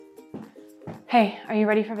Hey, are you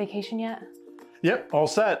ready for vacation yet? Yep, all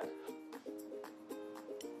set.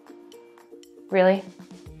 Really?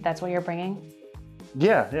 That's what you're bringing?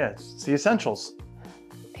 Yeah, it's the essentials.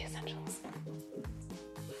 The essentials.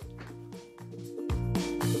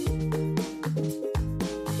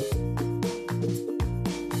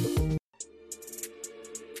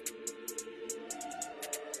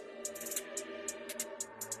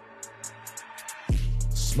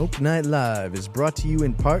 Smoke Night Live is brought to you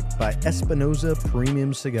in part by Espinosa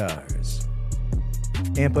Premium Cigars.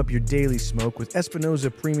 Amp up your daily smoke with Espinosa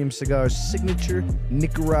Premium Cigars' signature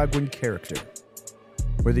Nicaraguan character.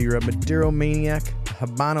 Whether you're a Maduro maniac, a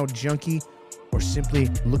Habano junkie, or simply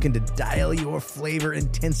looking to dial your flavor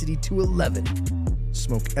intensity to 11,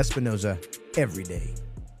 smoke Espinosa every day.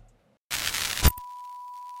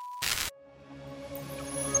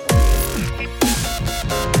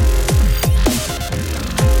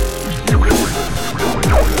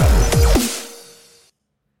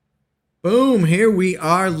 Boom, here we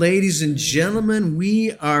are, ladies and gentlemen.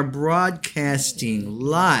 We are broadcasting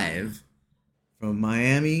live from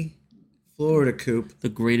Miami, Florida, Coop. The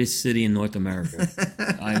greatest city in North America.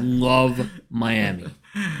 I love Miami.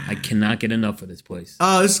 I cannot get enough of this place.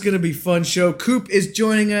 Oh, this is going to be a fun show. Coop is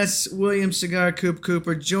joining us. William Cigar Coop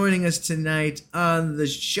Cooper joining us tonight on the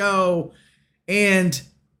show. And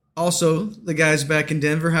also, the guys back in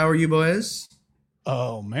Denver. How are you boys?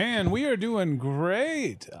 Oh, man, we are doing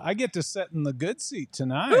great. I get to sit in the good seat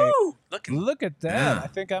tonight. Woo! Look at that. Yeah. I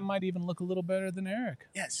think I might even look a little better than Eric.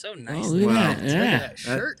 Yeah, it's so nice. Oh, look at that. Look Yeah. at that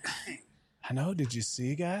shirt. I know. Did you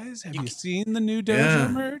see, guys? Have you seen the new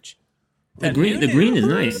Dojo merch? The green is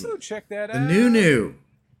nice. Ooh, check that The out. new.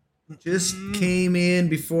 Just came in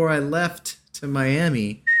before I left to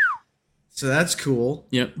Miami. So that's cool.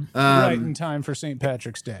 Yep. Right in time for St.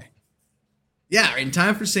 Patrick's Day. Yeah, in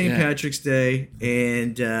time for St. Patrick's Day,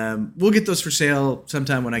 and we'll get those for sale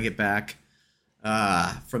sometime when I get back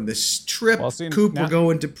from this trip. Well, see, Coop, now- we're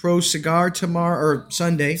going to Pro Cigar tomorrow or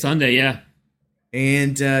Sunday, Sunday, yeah.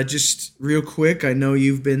 and just real quick, I know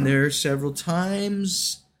you've been there several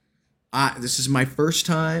times. This is my first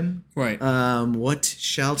time. Right. What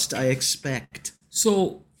shallst I expect?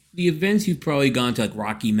 So the events you've probably gone to, like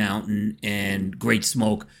Rocky Mountain and Great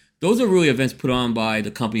Smoke, those are really events put on by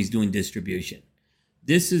the companies doing distribution.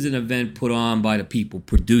 This is an event put on by the people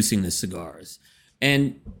producing the cigars.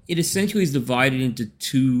 And it essentially is divided into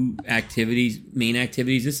two main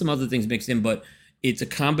activities. There's some other things mixed in, but it's a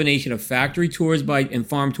combination of factory tours and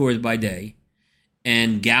farm tours by day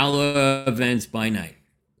and gala events by night.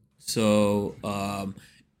 So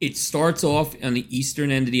it starts off on the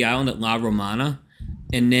eastern end of the island at La Romana,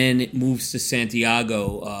 and then it moves to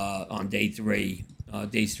Santiago on day 3.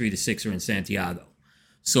 Days 3 to 6 are in Santiago.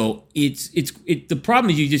 So the problem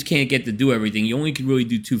is you just can't get to do everything. You only can really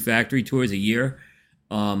do 2 factory tours a year.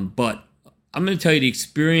 But I'm going to tell you the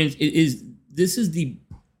experience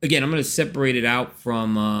again, I'm going to separate it out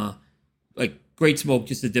from like Great Smoke,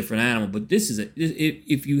 just a different animal. But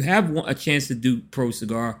if you have a chance to do Pro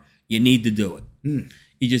Cigar, you need to do it.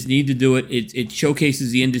 You just need to do it. It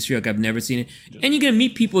showcases the industry like I've never seen it. And you're going to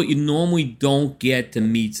meet people that you normally don't get to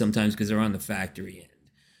meet sometimes because they're on the factory end.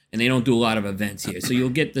 And they don't do a lot of events here. So you'll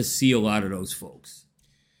get to see a lot of those folks.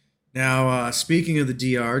 Now, speaking of the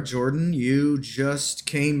DR, Jordan, you just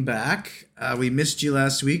came back. We missed you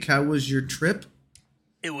last week. How was your trip?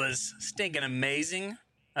 It was stinking amazing.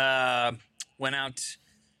 Went out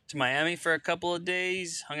to Miami for a couple of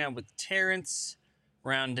days, hung out with Terrence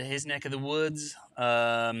around his neck of the woods.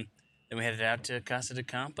 Then we headed out to Casa de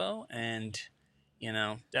Campo, and,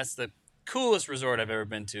 that's the coolest resort I've ever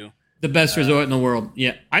been to. The best resort in the world.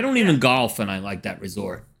 Yeah. I don't even golf, and I like that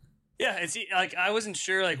resort. Yeah, it's like I wasn't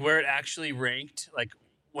sure like where it actually ranked. Like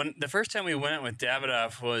when the first time we went with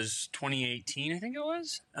Davidoff was 2018, I think it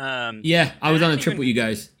was. Yeah, I was on a trip with you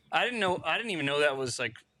guys. I didn't even know that was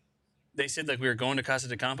like. They said like we were going to Casa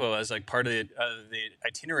de Campo as like part of the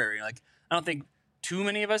itinerary. Like I don't think too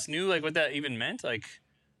many of us knew like what that even meant. Like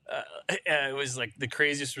it was like the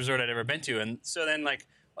craziest resort I'd ever been to, and so then like.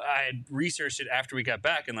 I had researched it after we got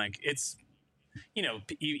back, and like it's,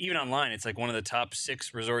 even online, it's like one of the top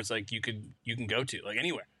 6 resorts like you can go to like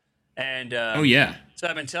anywhere. And oh yeah, so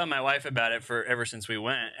I've been telling my wife about it ever since we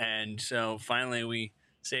went, and so finally we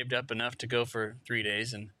saved up enough to go for 3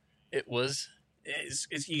 days, and it's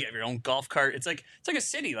you have your own golf cart. It's like a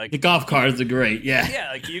city. Like the golf carts are great. Yeah, yeah.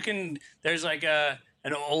 Like you can. There's like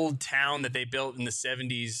an old town that they built in the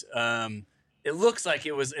 70s. It looks like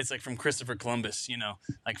it's like from Christopher Columbus,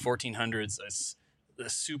 like 1400s. It's a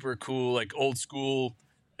super cool, like old school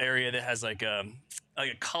area that has like a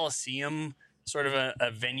coliseum, sort of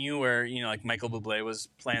a venue where, like Michael Bublé was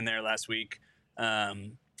playing there last week.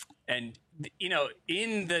 And you know,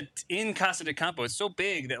 in Casa de Campo, it's so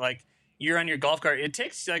big that like you're on your golf cart. It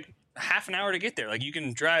takes like half an hour to get there. Like you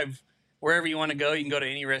can drive wherever you want to go. You can go to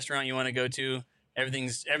any restaurant you want to go to.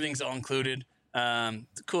 Everything's all included. It's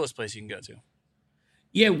the coolest place you can go to.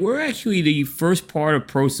 Yeah, we're actually the first part of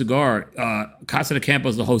Pro Cigar. Casa de Campo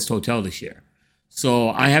is the host hotel this year. So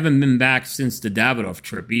I haven't been back since the Davidoff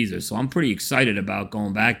trip either. So I'm pretty excited about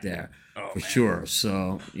going back there sure.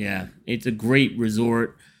 So, yeah, it's a great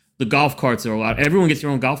resort. The golf carts are a lot. Everyone gets their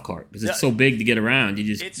own golf cart because it's so big to get around. You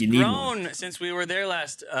need grown one. Since we were there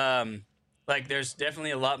last. Like, there's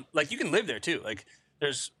definitely a lot. Like, you can live there, too. Like,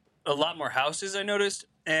 there's a lot more houses, I noticed.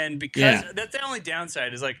 And because that's the only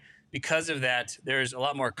downside is, like, because of that, there's a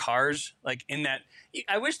lot more cars like in that.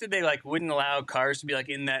 I wish that they like wouldn't allow cars to be like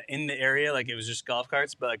in the area, like it was just golf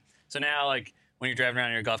carts. But like, so now, like when you're driving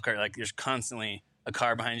around in your golf cart, like there's constantly a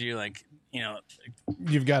car behind you, like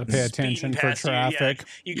you've got to pay attention for traffic.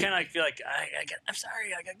 You kind of like feel like I'm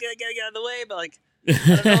sorry, I gotta get out of the way, but like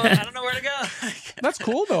I don't know where to go. That's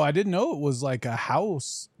cool though. I didn't know it was like a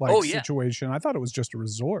house situation. I thought it was just a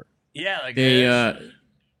resort. Yeah, like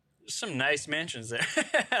some nice mansions there.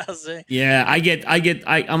 I'll say. Yeah,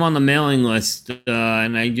 I'm on the mailing list,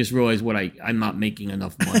 and I just realized I'm not making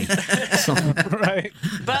enough money. So. Right.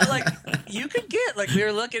 But like, you could get like we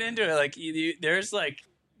were looking into it. Like, there's like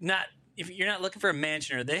not if you're not looking for a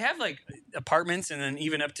mansion, or they have like apartments, and then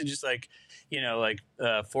even up to just like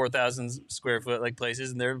 4,000 square foot like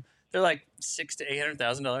places, and they're like $600,000 to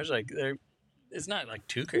 $800,000. Like it's not like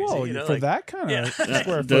too crazy. Whoa, for that kind of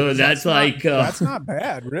square foot, that's not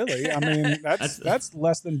bad, really. I mean, that's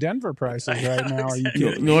less than Denver prices right now. Are you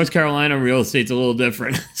kidding? North Carolina real estate's a little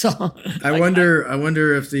different. So I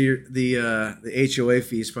wonder if the HOA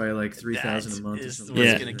fee is probably like $3,000 a month. Is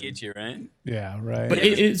what's gonna get you, right? Yeah, right. But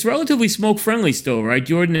it's relatively smoke friendly still, right,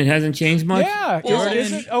 Jordan? It hasn't changed much. Yeah,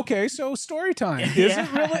 Jordan. Okay, so story time. Is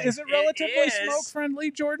it relatively smoke friendly,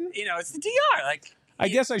 Jordan? It's the DR. Like. I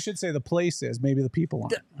guess I should say the place is. Maybe the people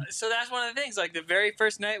aren't. So that's one of the things. Like the very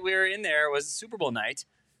first night we were in there was Super Bowl night,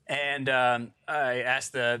 and I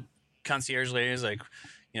asked the concierge lady, like,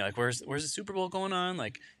 where's the Super Bowl going on?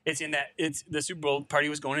 Like it's the Super Bowl party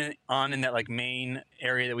was going on in that like main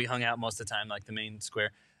area that we hung out most of the time, like the main square,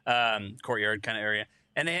 courtyard kind of area,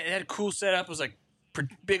 and they had a cool setup. It was like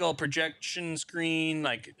big old projection screen,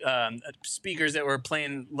 like speakers that were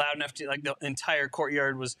playing loud enough to like the entire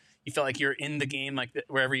courtyard was. You felt like you're in the game, like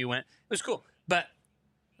wherever you went. It was cool. But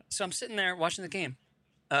so I'm sitting there watching the game.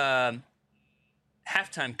 Halftime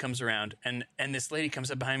comes around, and this lady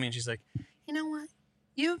comes up behind me, and she's like, "You know what?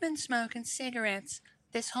 You've been smoking cigarettes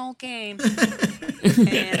this whole game."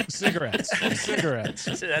 And cigarettes.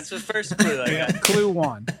 So that's the first clue I got. Clue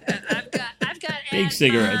one. I've got big asthma.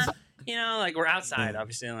 Cigarettes. Like we're outside,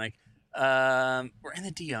 obviously, and like. We're in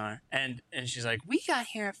the DR, and she's like, we got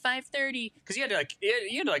here at 5:30 because you had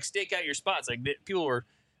to stake out your spots. Like people were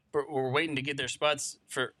waiting to get their spots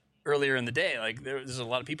for earlier in the day. Like there's a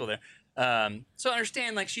lot of people there. So I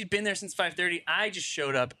understand. Like she'd been there since 5:30. I just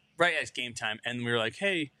showed up right at game time, and we were like,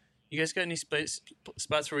 hey, you guys got any spots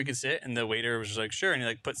where we could sit? And the waiter was just like, sure, and he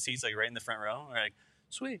like put seats like right in the front row. We're like,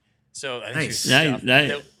 sweet. So I think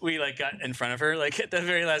we like got in front of her like at the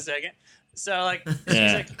very last second. So like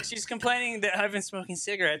she's complaining that I've been smoking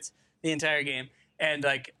cigarettes the entire game, and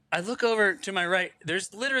like I look over to my right,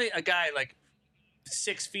 there's literally a guy like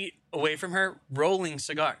 6 feet away from her rolling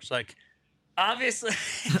cigars. Like obviously,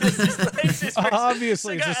 it's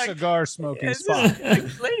a cigar smoking spot.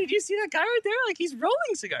 Like, lady, do you see that guy right there? Like he's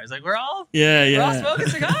rolling cigars. Like we're all smoking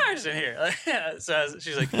cigars in here. Like, so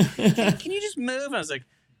she's like, can you just move? And I was like.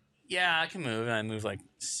 Yeah, I can move, and I move like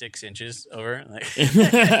 6 inches over. Like,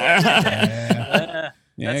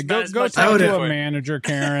 go talk to a manager,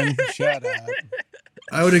 Karen. Shut up.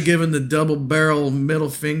 I would have given the double barrel middle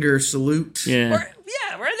finger salute. Yeah,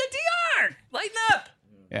 we're in the DR. Lighten up.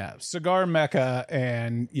 Yeah, cigar mecca,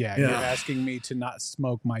 and you're asking me to not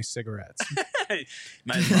smoke my cigarettes.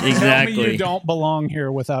 Exactly. Tell me you don't belong here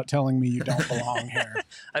without telling me you don't belong here.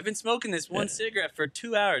 I've been smoking this one cigarette for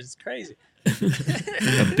 2 hours. It's crazy.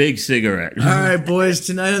 A big cigarette. All right, boys.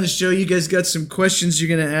 Tonight on the show, you guys got some questions you're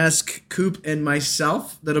going to ask Coop and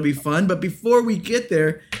myself. That'll be fun. But before we get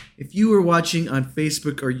there, if you are watching on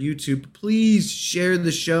Facebook or YouTube, please share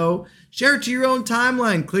the show. Share it to your own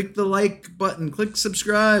timeline. Click the like button. Click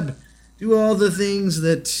subscribe. Do all the things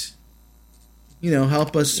that,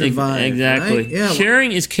 help us survive. Exactly. Right? Yeah.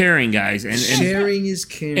 Sharing is caring, guys. And sharing is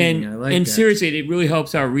caring. I like that. And seriously, it really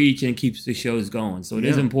helps our reach and keeps the shows going. So it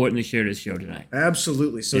is important to share this show tonight.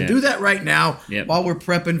 Absolutely. So do that right now while we're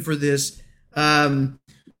prepping for this.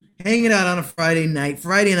 hanging out on a Friday night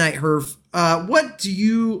Herf. What do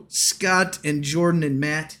you, Scott and Jordan and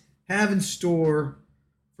Matt, have in store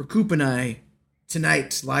for Coop and I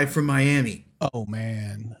tonight, live from Miami? Oh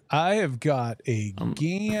man, I have got a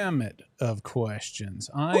gamut of questions.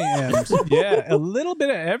 I am, a little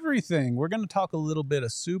bit of everything. We're going to talk a little bit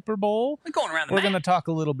of Super Bowl. We're going around the We're map. going to talk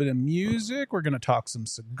a little bit of music. We're going to talk some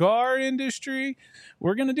cigar industry.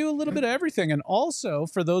 We're going to do a little bit of everything. And also,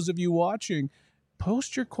 for those of you watching,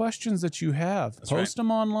 post your questions that you have. Post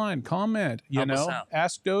them online. Comment. Help us out.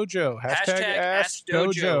 Ask Dojo. Hashtag Ask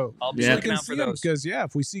Dojo. Dojo. I'll be So we looking can out for see them, those. because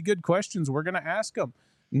if we see good questions, we're going to ask them.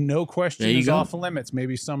 No question There you is go. off limits.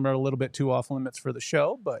 Maybe some are a little bit too off limits for the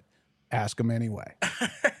show, but ask them anyway.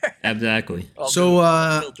 Exactly. So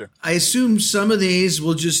Filter. I assume some of these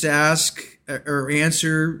we'll just ask or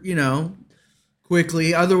answer,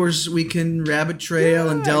 quickly. Others we can rabbit trail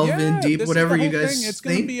and delve in deep, This is whatever the you whole guys thing. It's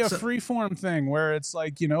going to think. be a free form thing where it's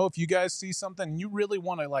like, if you guys see something you really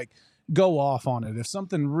want to go off on it. If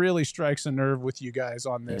something really strikes a nerve with you guys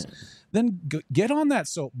on this, then get on that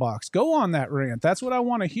soapbox. Go on that rant. That's what I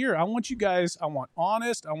want to hear. I want you guys, I want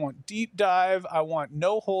honest, I want deep dive, I want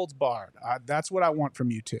no holds barred. That's what I want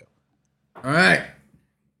from you two. All right.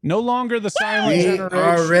 No longer the silent We generation.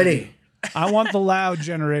 are ready. I want the loud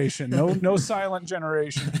generation. No silent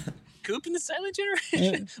generation. Coop in the silent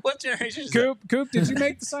generation? What generation is that? Coop, did you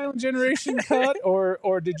make the silent generation cut,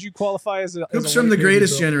 or did you qualify as a Coop's as a from the white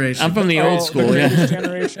greatest baby generation. I'm from the boom? old The school. greatest Yeah.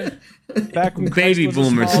 generation. Back when Baby Christ was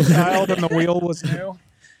boomers. a small child and the wheel was new.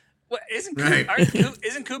 What, isn't Right.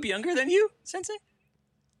 isn't Coop younger than you, Sensei?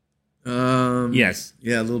 Yes.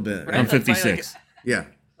 Yeah, a little bit. Right? I'm Like, by 56. Yeah.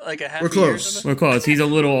 Like a half We're a year or close. something? We're close. He's a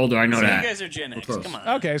little older. I know So you that. guys are Gen X. close. Come on.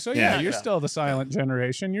 Okay, so Yeah. you're still the silent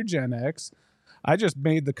generation. You're Gen X. I just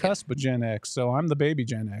made the cusp of Gen X, so I'm the baby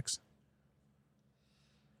Gen X.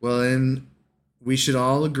 Well, then we should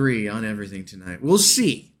all agree on everything tonight. We'll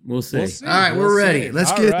see. We'll see. We'll see. All right, We'll we're ready. see.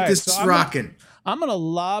 Let's All get right, this so rocking. I'm going to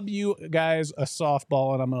lob you guys a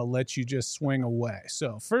softball, and I'm going to let you just swing away.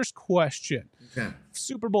 So, first question. Okay.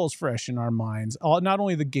 Super Bowl's fresh in our minds, not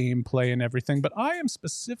only the gameplay and everything, but I am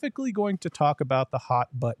specifically going to talk about the hot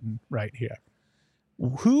button right here.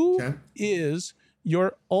 Who is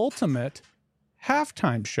your ultimate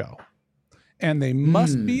halftime show? And they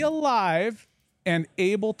must be alive and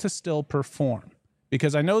able to still perform.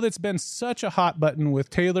 Because I know that's been such a hot button with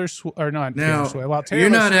Taylor Swift, or not Now, Taylor Swift. Well, Taylor you're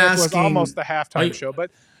not Swift was asking- almost the halftime you- show,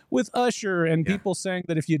 but with Usher and people saying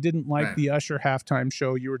that if you didn't like the Usher halftime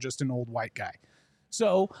show, you were just an old white guy.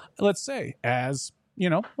 So let's say, let's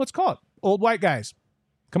call it old white guys.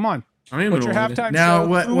 Come on, I am what's an your old guy. halftime Now, show?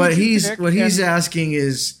 what Who what would you he's pick? what he's And- asking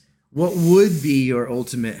is, what would be your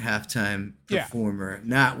ultimate halftime Yeah. performer,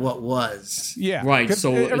 not what was. yeah, Right, 'cause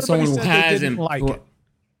so everybody someone who said they hasn't- didn't like it.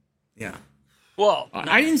 Yeah. Well,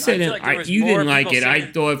 I didn't say feel that. like there was You more didn't like people it. I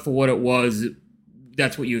saying- thought for what it was,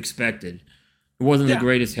 that's what you expected. It wasn't Yeah. the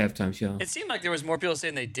greatest halftime show. It seemed like there was more people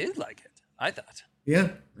saying they did like it. I thought,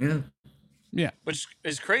 Yeah. Yeah. Yeah, which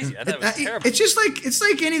is crazy. I thought it was terrible. It's just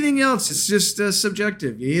like anything else. It's just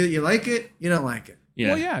subjective. You like it, you don't like it. Yeah.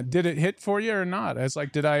 Well, yeah. Did it hit for you or not? It's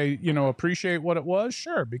like, did I, appreciate what it was?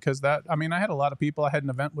 Sure. Because I had a lot of people. I had an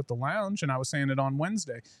event with the lounge, and I was saying it on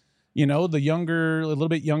Wednesday. The younger, a little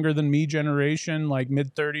bit younger than me generation, like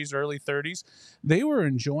mid 30s, early 30s, they were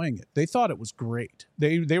enjoying it. They thought it was great.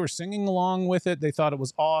 They were singing along with it. They thought it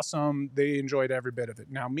was awesome. They enjoyed every bit of it.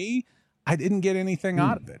 Now, me, I didn't get anything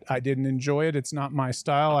out of it. I didn't enjoy it. It's not my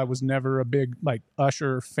style. I was never a big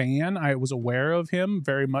Usher fan. I was aware of him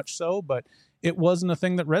very much so, but it wasn't a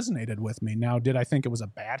thing that resonated with me. Now, did I think it was a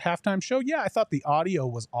bad halftime show? Yeah, I thought the audio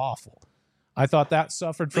was awful. I thought that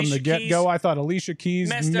suffered from Alicia the get-go. Keys I thought Alicia Keys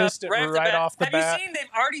missed it right off the Have bat. you seen they've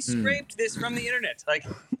already scraped this from the internet? Like,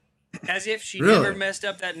 as if she Really? never messed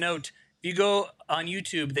up that note. If you go on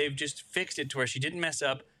YouTube, they've just fixed it to where she didn't mess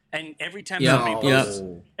up. And every time somebody posts,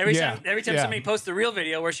 every Yeah, time yeah. somebody posts the real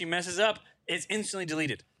video where she messes up, it's instantly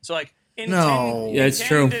deleted. So like in No. 10, Yeah, it's 10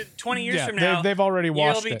 true. to 20 years Yeah, from now, they've already you'll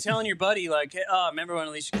watched be it. telling your buddy like, hey, remember when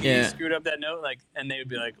Alicia Keys Yeah. screwed up that note? Like, and they would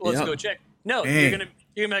be like, well, let's Yeah. go check. No, Dang. you're gonna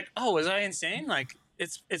be like, oh, was I insane? Like,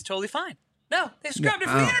 it's totally fine. No, they scrubbed it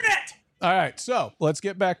from the Wow. internet. All right, so let's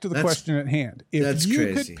get back to the That's- question at hand. If that's you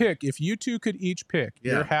crazy. could pick, if you two could each pick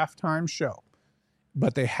your Yeah. halftime show,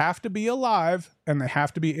 but they have to be alive and they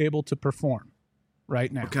have to be able to perform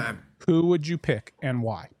right now, Okay. who would you pick and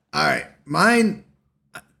why? All right. Mine,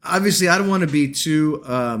 obviously, I don't want to be too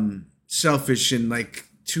selfish and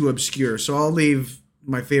too obscure, so I'll leave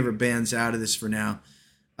my favorite bands out of this for now.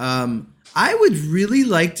 I would really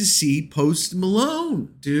like to see Post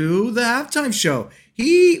Malone do the halftime show.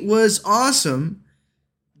 He was awesome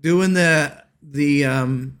doing the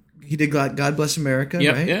He did God Bless America,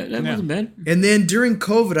 Yeah, right? yeah, that wasn't bad. And then during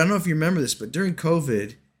COVID, I don't know if you remember this, but during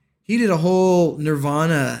COVID, he did a whole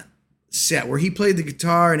Nirvana set where he played the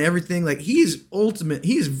guitar and everything. Like, he is ultimate.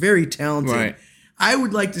 He is very talented. Right. I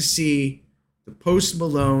would like to see the Post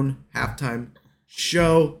Malone halftime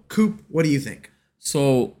show. Coop, what do you think?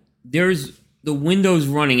 So there's the window's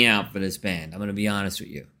running out for this band. I'm going to be honest with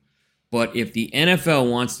you. But if the NFL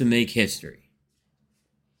wants to make history,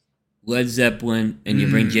 Led Zeppelin, and you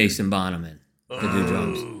bring Jason Bonham in to do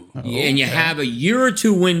drums. Yeah, and you have a year or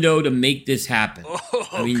two window to make this happen.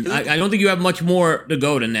 I mean, I don't think you have much more to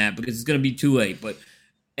go than that because it's going to be too late. But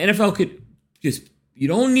NFL could just, you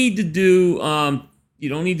don't need to do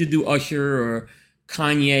Usher or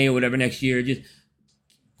Kanye or whatever next year. Just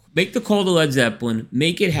make the call to Led Zeppelin,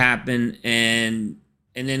 make it happen, and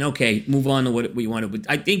then okay, move on to what we want to. But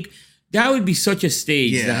I think that would be such a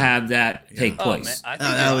stage to have that take place. Man, I think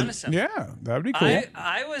you're onto something. Yeah, that'd be cool.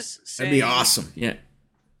 I was saying That'd be awesome. Yeah.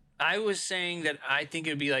 I was saying that I think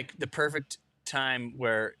it would be like the perfect time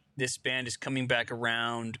where this band is coming back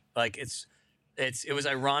around. Like it was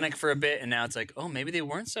ironic for a bit, and now it's like, oh, maybe they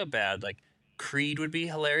weren't so bad. Like Creed would be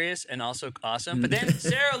hilarious and also awesome. But then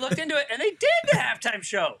Sarah looked into it, and they did the halftime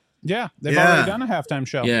show. Yeah, they've already done a halftime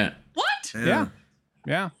show. Yeah. What?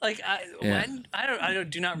 Yeah. Like I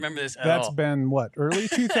do not remember this at That's all. been what, early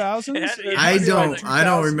 2000s? I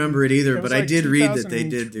don't remember it either, It was but I like did read that 2000 they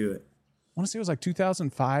did do it. I want to say it was like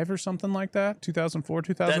 2005 or something like that. 2004,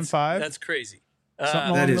 2005. That's crazy. Something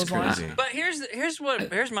along That is those lines. crazy. But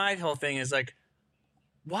here's my whole thing is like,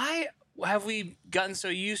 why have we gotten so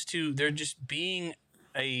used to there just being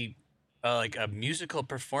a musical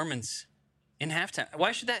performance in halftime?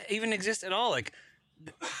 Why should that even exist at all? Like,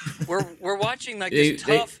 we're watching like this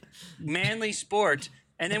tough, manly sport,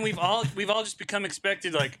 and then we've all just become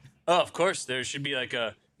expected. Like, oh, of course there should be like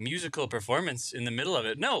a musical performance in the middle of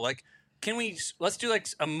it. No, like. Let's do like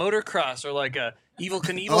a motocross or like a Evil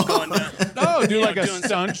Knievel going down. Oh, do like a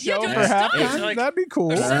stunt show for halftime? Like, That'd be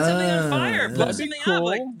cool. or set something on fire, blow That'd be something cool. up.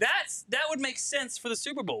 Like that would make sense for the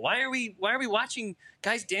Super Bowl. Why are we watching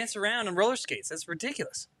guys dance around on roller skates? That's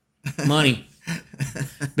ridiculous. Money.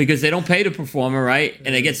 Because they don't pay the performer, right?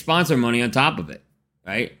 And they get sponsor money on top of it,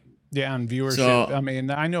 right? Yeah, and viewership. So- I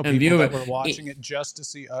mean, I know and people that viewer- were watching it just to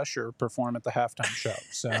see Usher perform at the halftime show.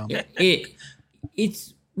 So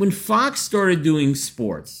It's when Fox started doing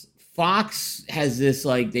sports, Fox has this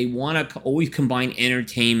like they want to always combine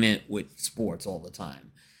entertainment with sports all the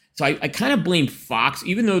time. So I kind of blame Fox,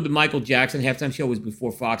 even though the Michael Jackson halftime show was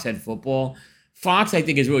before Fox had football. Fox, I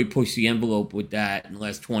think, has really pushed the envelope with that in the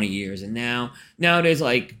last 20 years. And now there's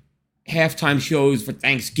like halftime shows for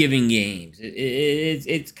Thanksgiving games.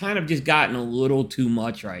 It's kind of just gotten a little too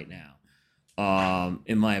much right now,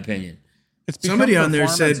 in my opinion. it's become Somebody on there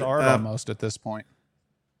performance said, art almost at this point.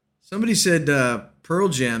 Somebody said Pearl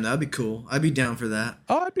Jam. That'd be cool. I'd be down for that.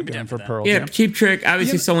 Oh, I'd be down for that. Pearl Yeah, Jam. Cheap Trick.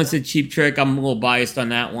 Obviously, someone said Cheap Trick. I'm a little biased on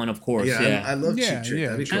that one, of course. Yeah, I love Yeah, Cheap Trick. yeah,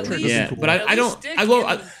 That'd be Cheap cool. Trick yeah. cool. But At I least don't. stick I go.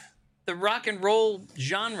 in the rock and roll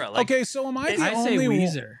genre. Like, Okay, so am I the I say only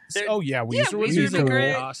Weezer. Oh yeah, Weezer would Weezer be would be cool.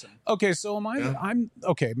 great. Awesome. Okay, so am I? Yeah. I'm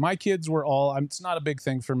okay. My kids were all. It's not a big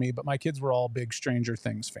thing for me, but my kids were all big Stranger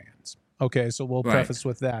Things fans. Okay, so we'll Right. preface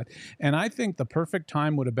with that. And I think the perfect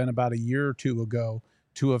time would have been about a year or two ago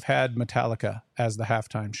to have had Metallica as the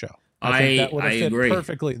halftime show. I think that would have fit agree.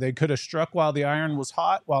 perfectly. They could have struck while the iron was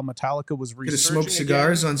hot, while Metallica was Could have resurging smoked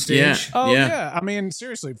cigars again. on stage. Yeah. Oh Yeah. yeah. I mean,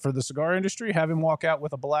 seriously, for the cigar industry, have him walk out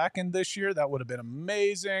with a blackened this year, that would have been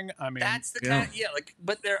amazing. I mean, that's the kind. Like,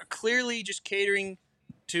 but they're clearly just catering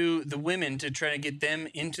to the women to try to get them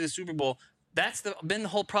into the Super Bowl. That's been the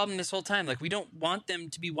whole problem this whole time. Like, we don't want them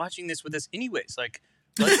to be watching this with us anyways. Like,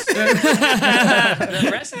 the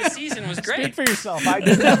rest of the season was great. speak for yourself. I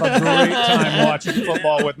did have a great time watching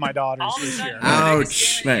football with my daughters All of a this sudden, year.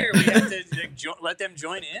 Ouch. Here, we have to like, let them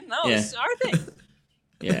join in. No, Yeah. this is our thing.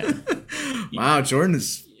 Yeah. Wow, Jordan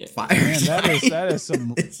is fired. Man, that is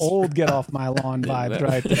some old get off my lawn vibes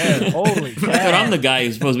right there. Holy cow. But I'm the guy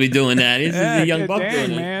who's supposed to be doing that. This is the young buck dang,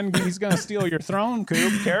 doing it. man, he's gonna steal your throne,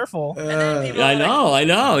 Coop. Careful. And then people I are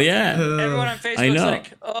know. Yeah. everyone on I Facebook's know.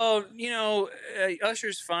 like, oh,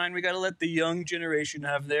 Usher's fine. We got to let the young generation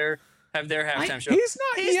have their halftime show. He's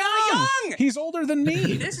not He's young. not young. He's older than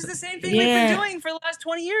me. This is the same thing we've been doing for the last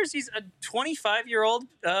 20 years. He's a 25-year-old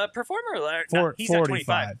performer. He's not 25.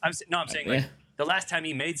 45. I'm saying like the last time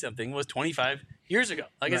he made something was 25 years ago.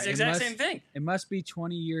 Like it's the Right, exact same thing. It must be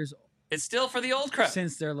 20 years It's still for the old crowd.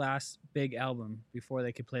 since their last big album before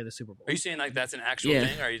they could play the Super Bowl. Are you saying like that's an actual Yeah.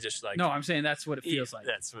 thing, or are you just like No, I'm saying that's what it feels like.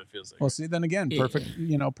 That's what it feels like. Well, see, then again, Yeah.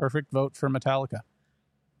 perfect vote for Metallica.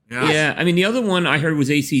 Yeah, I mean the other one I heard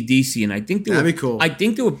was AC/DC, and I think That'd be cool. I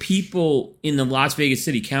think there were people in the Las Vegas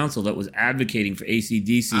City Council that was advocating for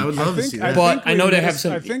AC/DC. I would love to see that. But I know they have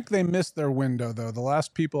some. I think they missed their window though. The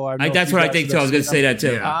last people I know. That's what I think too. I was going to say that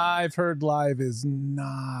too. Yeah. I've heard live is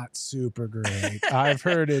not super great. I've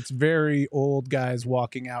heard it's very old guys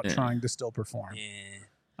walking out trying to still perform.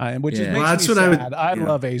 Which is makes Well, that's me what sad. I would-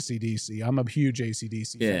 love AC/DC. I'm a huge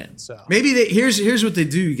AC/DC fan. So Maybe here's what they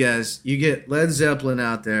do, you guys. You get Led Zeppelin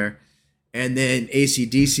out there, and then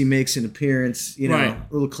AC/DC makes an appearance. You know, Right. a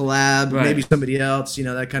little collab. Right. Maybe somebody else. You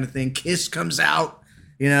know, that kind of thing. Kiss comes out.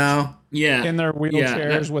 You know. Yeah, in their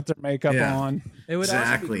wheelchairs with their makeup on. It would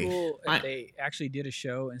Exactly. also be cool if I- they actually did a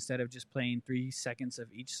show instead of just playing 3 seconds of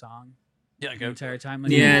each song Yeah, the entire time.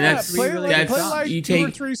 Yeah, that's- play, really like, good play songs. like you 2 or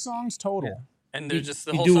take- 3 songs total. and they're just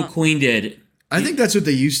the you whole do song. what Queen did. I think that's what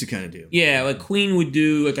they used to kind of do. Yeah, like Queen would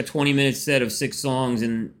do like a 20-minute set of 6 songs,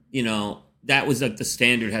 and that was like the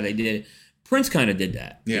standard how they did it. Prince kind of did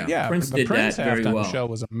that. Yeah, Prince the did Prince that very halftime well. show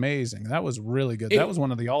was amazing. That was really good. It- That was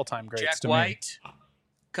one of the all-time greats Jack to White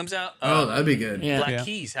comes out. Oh, that'd be good. Yeah. Black Yeah.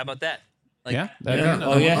 Keys. How about that? me. Yeah, Yeah.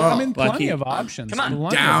 Oh, yeah. I mean, Black plenty Keys. of options. Come on. Plenty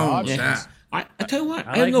of Down with options. that. I tell you what,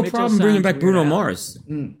 I, I have like no Mitchell problem bringing Sounds back Bruno Weird Al. Mars.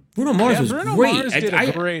 Bruno Mars Yeah, was Bruno great. Mars did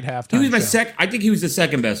a great halftime He was my show. I think he was the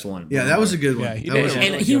second best one. Yeah, that was a good one. Yeah, he That did. was a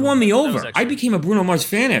And really he good won me That was over. I actually- became a Bruno Mars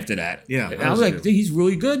fan after that. Yeah, I that was was like, good. dude, he's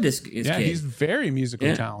really good. This Yeah, kid. he's very musically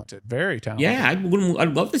Yeah. talented. Very talented. Yeah,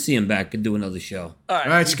 I'd love to see him back and do another show. All All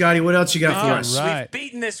right, Scotty, what else you got for All us? right. We've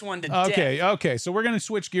beaten this one to death. Okay. So we're going to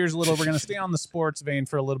switch gears a little. We're going to stay on the sports vein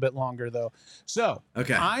for a little bit longer, though. So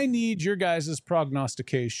Okay. I need your guys'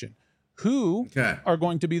 prognostication. Who Okay. are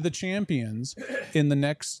going to be the champions in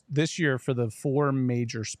this year for the 4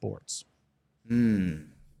 major sports? You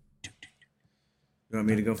want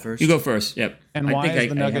me to go first? You go first. Yep. And I why think is I the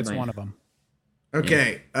have Nuggets my- one of them?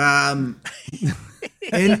 Okay.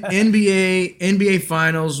 NBA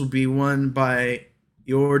Finals will be won by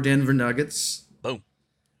your Denver Nuggets. Boom.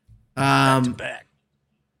 Back to back.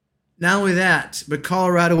 Not only that, but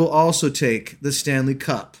Colorado will also take the Stanley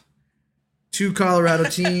Cup. 2 Colorado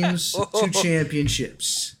teams, 2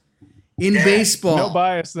 championships. In baseball, No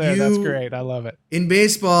bias there. That's you- great. I love it. In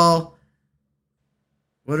baseball,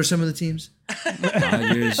 what are some of the teams?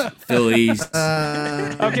 Dodgers, Phillies.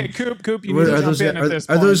 Okay, Coop, you What- need to are jump those in good? at this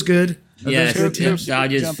Are point. those good? Are Yes, those good Coop, teams?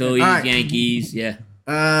 Dodgers, jump in. Phillies, All right. Yankees. Yeah.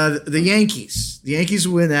 The Yankees. The Yankees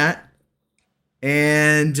will win that.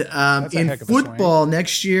 And That's a in heck of a swing. football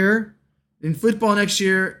next year,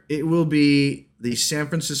 it will be the San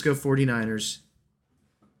Francisco 49ers.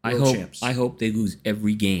 World champs. I hope they lose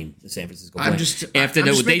every game. The San Francisco. I'm play. just- after I'm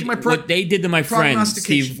that, just making my what they did to my friend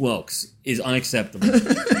prognostication. Steve Wilkes is unacceptable.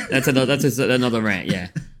 That's another rant. Yeah,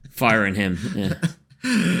 firing him. Yeah.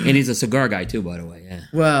 And he's a cigar guy too, by the way. Yeah,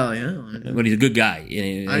 Well, yeah. but he's a good guy.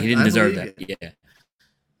 He I didn't deserve believe that. Yeah.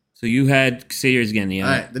 So you had say yours again. All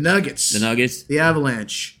right, the Nuggets. The Nuggets. The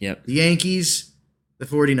Avalanche. Yep. The Yankees. The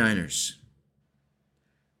 49ers.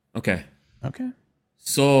 Okay. Okay.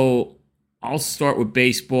 So I'll start with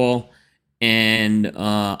baseball, and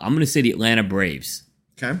I'm going to say the Atlanta Braves.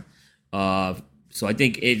 Okay. So I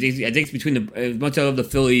think it's between as much as I love the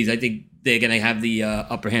Phillies, I think they're going to have the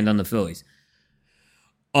upper hand on the Phillies.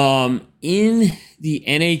 In the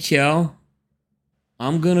NHL,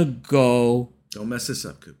 I'm going to go. Don't mess this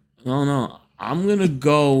up, Coop. No. I'm going to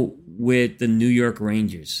go with the New York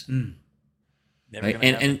Rangers. Never Right? gonna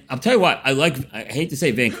happen. And I'll tell you what, I hate to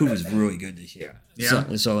say Vancouver's really good this year.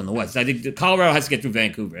 Yeah. So in the West. I think Colorado has to get through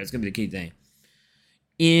Vancouver. That's going to be the key thing.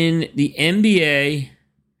 In the NBA,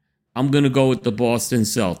 I'm going to go with the Boston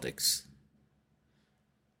Celtics.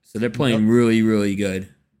 So they're playing really, really good.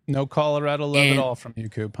 No Colorado love And- at all from you,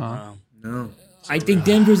 Coop, huh? No. I think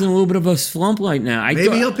Denver's in a little bit of a slump right now. Maybe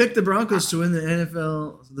he'll pick the Broncos to win the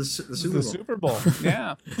NFL, the Super The Bowl. Super Bowl.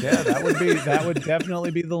 Yeah. That would definitely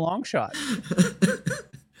be the long shot.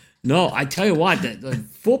 No, I tell you what, the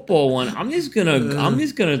football one, I'm just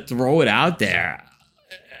gonna throw it out there.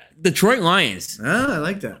 Detroit Lions. Ah, I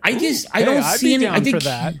like that. I Hey, don't I'd see be any. down I think for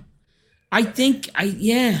that. I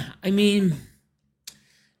mean,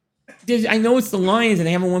 I know it's the Lions and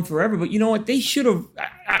they haven't won forever, but you know what? They should have.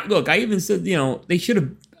 Look, I even said, they should have.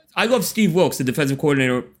 I love Steve Wilkes, the defensive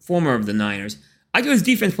coordinator, former of the Niners. I thought his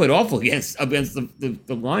defense played awful against the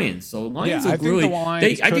Lions. So Lions I look think really. the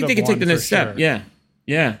Lions I think they could can take have the won next for step. sure.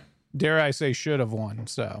 Yeah. Dare I say should have won.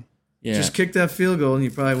 So Yeah. Just kick that field goal and you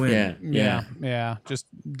probably win. Yeah. Just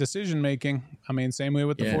decision making. I mean, same way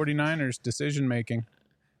with the Yeah. 49ers, decision making.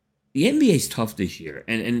 The NBA's tough this year.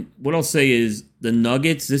 And what I'll say is the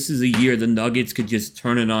Nuggets, this is a year the Nuggets could just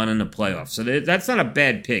turn it on in the playoffs. So that's not a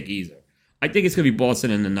bad pick either. I think it's going to be Boston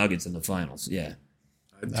and the Nuggets in the finals. Yeah.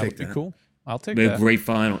 I'd That take would be that. cool. I'll take Be a that. great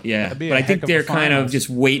final. Yeah, That'd be but a I think heck of a they're kind of finals. just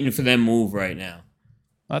waiting for them move right now.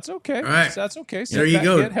 That's okay. All right. That's okay. There you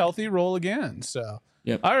go. Get healthy, roll again. So,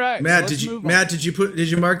 Yep. all right. Matt, so did you move on. did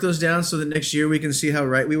you mark those down so that next year we can see how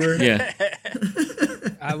right we were? Yeah.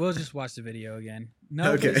 I will just watch the video again.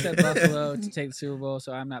 Nobody Okay. said Buffalo to take the Super Bowl,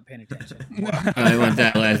 so I'm not paying attention. I went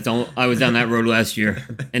that last. I was down that road last year,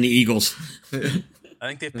 and the Eagles. I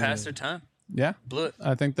think they've passed their time. Yeah, Blew it.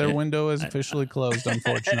 I think their window is officially closed,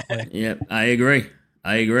 unfortunately. Yep, I agree.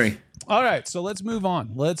 All right, so let's move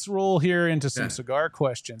on. Let's roll here into some cigar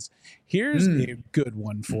questions. Here's a good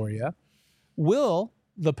one for you. Will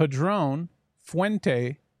the Padron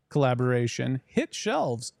Fuente collaboration hit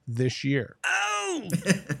shelves this year? Oh!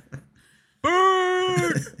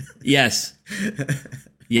 Yes,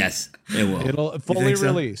 it will. It'll fully think so?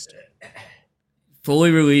 released.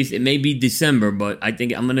 Fully released. It may be December, but I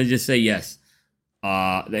think I'm gonna just say yes.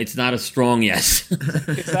 It's not a strong yes.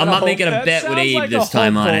 I'm not making a bet with Abe this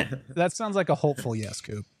time on it. That sounds like a hopeful yes,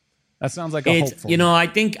 Coop. That sounds like a hopeful. You know, I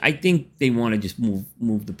think they want to just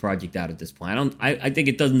move the project out at this point. I think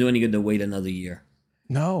it doesn't do any good to wait another year.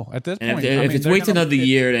 No, at this And point, if it they're waits gonna- another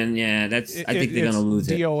year, then yeah, I think they're it's gonna lose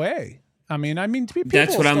it. DOA. I mean, people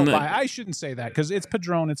That's what will I'm- still buy. I shouldn't say that because it's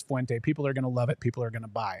Padron, it's Fuente. People are going to love it. People are going to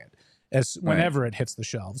buy it whenever it hits the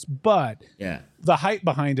shelves. But Yeah. the hype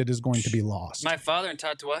behind it is going to be lost. My father and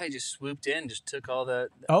Tatuaje just swooped in, just took all that.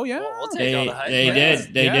 Oh yeah, We'll take all the hype. They Yeah.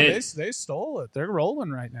 did. They did. They stole it. They're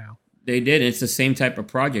rolling right now. They did. It's the same type of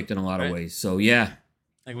project in a lot of Right. ways. So yeah.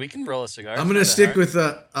 Like we can roll a cigar. I'm gonna stick with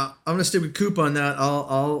Coop on that.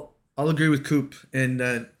 I'll agree with Coop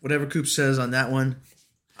and whatever Coop says on that one.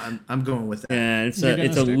 I'm going with that. Yeah, it's You're a gonna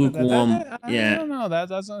it's a stick with that? lukewarm. I Yeah. don't know. I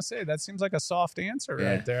was gonna say that seems like a soft answer Yeah.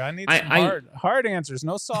 right there. I need I- some hard answers.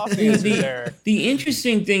 No soft answers there. The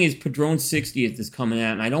interesting thing is Padron 60th is coming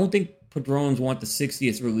out, and I don't think Padrones want the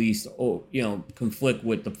 60th release, conflict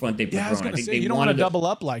with the Fuente Padron. Yeah, I was gonna think say they you don't want to wanted double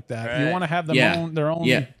up like that. You Right. want to have them Yeah. own their own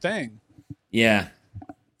Yeah. thing Yeah,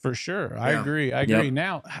 for sure. I Yeah. agree. Yep.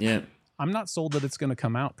 Now, yeah. I'm not sold that it's going to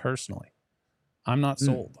come out personally. I'm not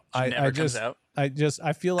sold. It never comes out.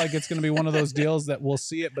 I feel like it's going to be one of those deals that we'll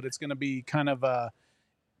see it, but it's going to be kind of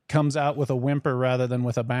comes out with a whimper rather than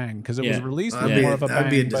with a bang because it was Yeah. released with That'd more of a be a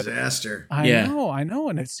bang. But disaster. I know,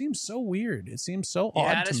 and it seems so weird. It seems so You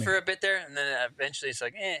odd had to us me. for a bit there, and then eventually it's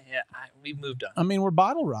like, we've moved on. I mean, we're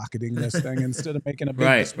bottle rocketing this thing instead of making a big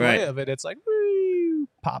Right, display right. of it. It's like woo,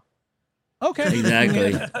 pop. Okay,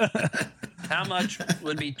 Exactly. How much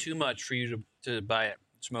would be too much for you to buy it,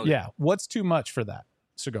 smoke it? Yeah, what's too much for that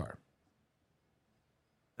cigar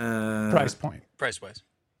price point? Price wise,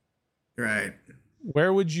 Right.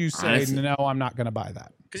 Where would you say Honestly. no? I'm not going to buy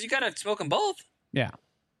that. because you gotta smoke them both. Yeah,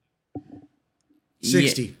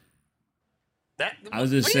 60. That I was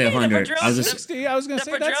gonna what do say you mean, the 100. Padron- I was just- 60. I was going the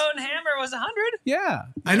to say that's Padron Hammer was 100. yeah.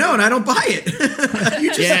 I know, and I don't buy it. You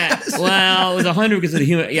just Yeah, asked. well, it was 100 because of the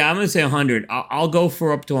human. Yeah, I'm gonna say 100. I'll go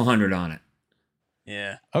for up to 100 on it.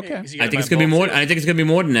 Yeah. Okay. 'Cause you I gotta think it's buy gonna be both, more. too. I think it's gonna be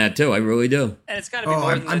more than that too. I really do. And it's got to be Oh,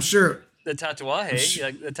 more than I'm sure. the Tatuaje. sh-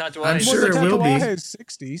 Like the Tatuaje. I'm sure the it will be. Tatuaje is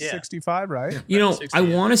 60, Yeah. 65, right? You know, 60, I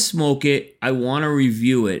yeah. want to smoke it. I want to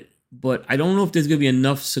review it, but I don't know if there's gonna be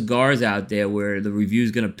enough cigars out there where the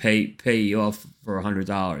review's gonna pay you off for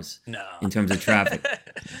 $100 No. in terms of traffic.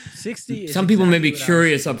 60. Is Some people may be exactly what I was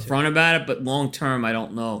curious thinking, up too. front about it, but long term, I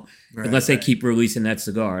don't know. Right, Unless they right. keep releasing that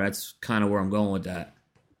cigar, that's kind of where I'm going with that.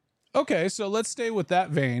 Okay, so let's stay with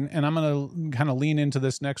that vein, and I'm going to kind of lean into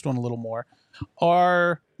this next one a little more.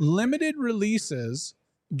 Are limited releases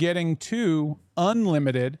getting too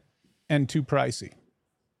unlimited and too pricey?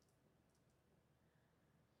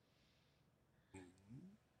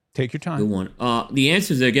 Take your Good time. one. The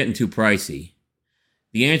answer is they're getting too pricey.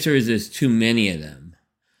 The answer is there's too many of them.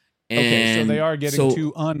 Okay, so And they are getting so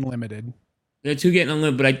too unlimited. They're too getting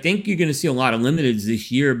unlimited, but I think you're going to see a lot of limiteds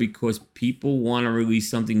this year because people want to release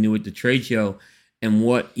something new at the trade show, and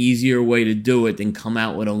what easier way to do it than come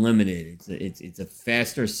out with a limited? It's a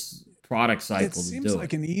faster product cycle It to seems do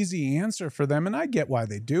like it. an easy answer for them, and I get why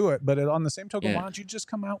they do it. But on the same token, Yeah. why don't you just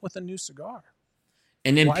come out with a new cigar?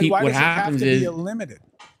 And then Why what does it have happens to is be a limited?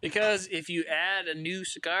 Because if you add a new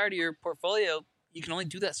cigar to your portfolio, you can only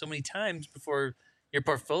do that so many times before your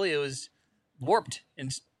portfolio is warped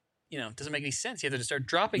and it doesn't make any sense. You have to start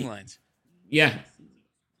dropping lines. yeah,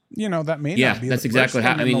 That may Yeah, not be that's the exactly first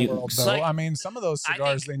how- thing I in mean, the world, though. like, I mean, some of those I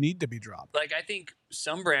cigars think- they need to be dropped. Like I think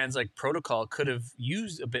some brands like Protocol could have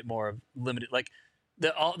used a bit more of limited. Like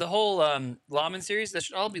the whole Lawman series, that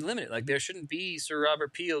should all be limited. Like there shouldn't be Sir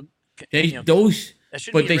Robert Peel. those, that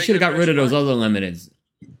shouldn't but be a they should have got regular rid of those production other limiteds.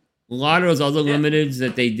 A lot of those other Yeah. limiteds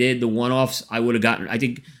that they did, the one-offs, I would have gotten. I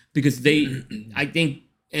think because I think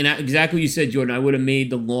And exactly what you said, Jordan. I would have made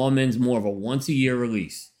the Lawman's more of a once a year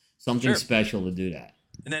release, something Sure. special to do that.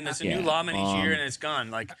 And then it's a Yeah, new lawman each year, and it's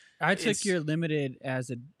gone. Like I took it's- your limited as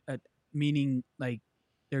a meaning like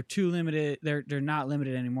they're too limited. They're not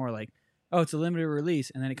limited anymore. Like, oh, it's a limited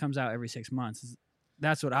release, and then it comes out every 6 months.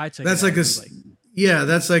 That's what I took. That's it like a as, yeah.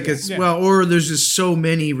 That's like a Yeah. well, or there's just so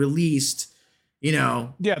many released. You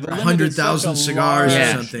know, Yeah, the 100,000 cigars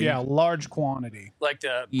large, or something. Yeah, large quantity. like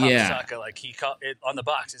the Yeah. Papasaka, like he call it on the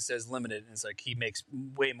box. It says limited, and it's like he makes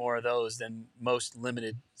way more of those than most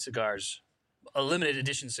limited cigars. A limited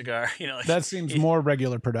edition cigar, you know. Like, That seems more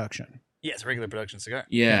regular production. Yeah, it's a regular production cigar.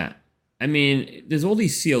 Yeah. I mean, there's all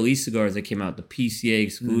these CLE cigars that came out, the PCA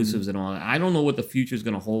exclusives and all that. I don't know what the future is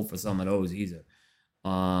going to hold for some of those either.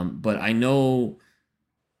 But I know,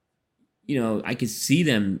 I could see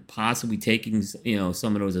them possibly taking,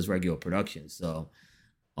 some of those as regular production. So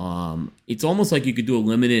it's almost like you could do a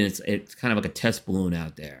limited. It's kind of like a test balloon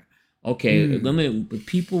out there. Okay, limited, but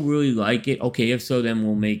people really like it. Okay, if so, then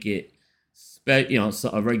we'll make it,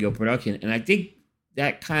 a regular production. And I think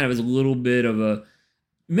that kind of is a little bit of a.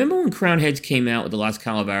 Remember when Crown Heads came out with the Las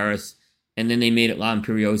Calaveras, and then they made it La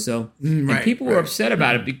Imperioso, and people were upset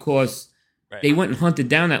about it because they went and hunted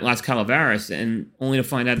down that Las Calaveras, and only to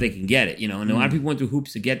find out they can get it. And a lot of people went through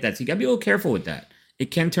hoops to get that. So you got to be a little careful with that. It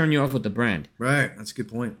can turn you off with the brand. Right. That's a good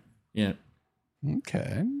point. Yeah.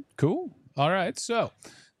 Okay, cool. All right, so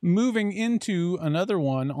moving into another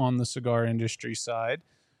one on the cigar industry side,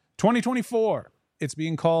 2024. It's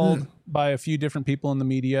being called by a few different people in the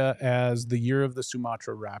media as the year of the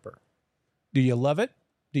Sumatra wrapper. Do you love it?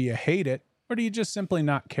 Do you hate it? Or do you just simply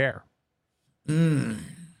not care? That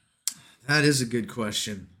is a good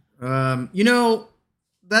question.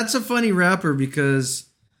 That's a funny wrapper because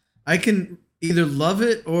I can either love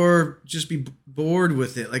it or just be bored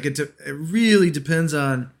with it. Like it really depends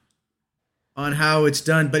on how it's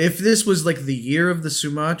done. But if this was like the year of the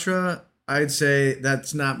Sumatra, I'd say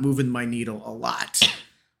that's not moving my needle a lot.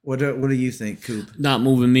 What do you think, Coop? Not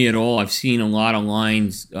moving me at all. I've seen a lot of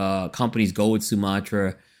lines, companies go with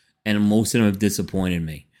Sumatra, and most of them have disappointed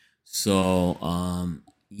me. So, and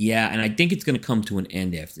I think it's going to come to an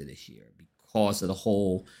end after this year because of the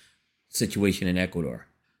whole situation in Ecuador.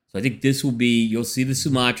 So I think this will be, you'll see the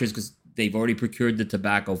Sumatras because they've already procured the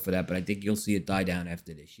tobacco for that, but I think you'll see it die down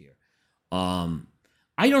after this year.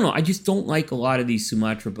 I don't know. I just don't like a lot of these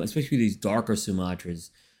Sumatra, especially these darker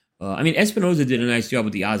Sumatras. Espinosa did a nice job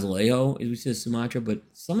with the Azulejo, which is Sumatra, but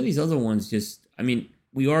some of these other ones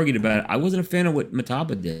we argued about it. I wasn't a fan of what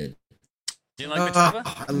Matapa did. You didn't like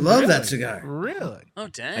Matava? I love that cigar. Really? Oh,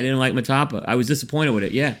 dang. I didn't like Matapa. I was disappointed with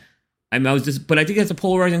it, yeah. But I think that's a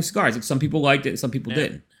polarizing cigar. Like some people liked it and some people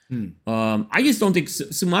didn't. I just don't think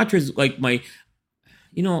Sumatra's like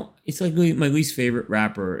it's like my least favorite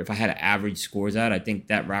wrapper. If I had to average scores out, I think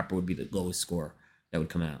that wrapper would be the lowest score that would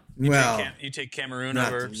come out. You take Cameroon not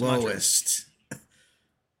over the Sumatra? lowest.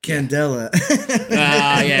 Candela.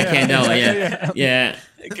 Candela, yeah.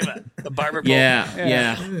 Come on, a barber pole.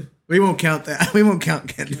 Yeah. We won't count that. We won't count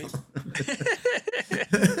Candela.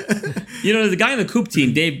 The guy on the Coop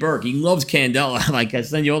team, Dave Burke, he loves Candela. Like, I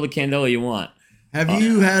send you all the Candela you want. Have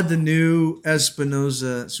you had the new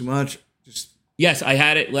Espinosa Sumatra? Yes, I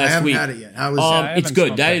had it last week. I haven't had it yet. How is that? It's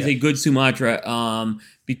good. That is a good Sumatra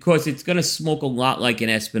because it's going to smoke a lot like an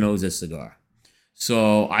Espinosa cigar.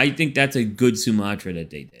 So I think that's a good Sumatra that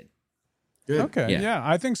they did. Good. Okay, yeah.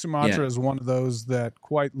 I think Sumatra is one of those that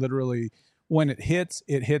quite literally, when it hits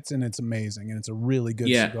and it's amazing, and it's a really good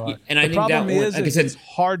cigar. And I the think problem that one, is, like I said, it's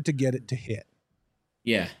hard to get it to hit.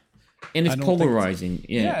 Yeah, and it's polarizing.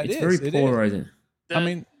 It's very polarizing.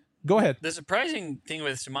 Go ahead. The surprising thing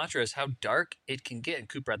with Sumatra is how dark it can get. And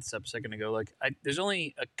Coop brought this up a second ago. Like, there's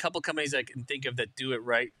only a couple companies I can think of that do it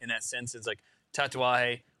right in that sense. It's like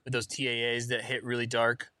Tatuaje with those TAAs that hit really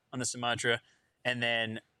dark on the Sumatra. And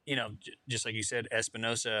then, just like you said,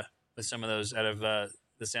 Espinosa with some of those out of the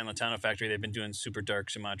San Latano factory. They've been doing super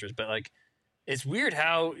dark Sumatras. But, like, it's weird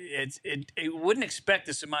how it wouldn't expect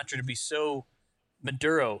the Sumatra to be so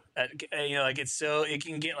Maduro. It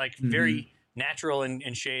can get, like, very natural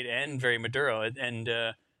in shade and very Maduro, and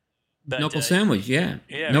Knuckle Sandwich,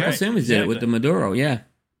 Knuckle Sandwich did it with the Maduro, and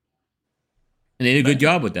they did a good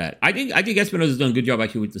job with that. I think Espinosa's done a good job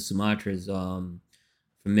actually with the Sumatras,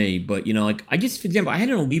 for me. But I just, for example, I had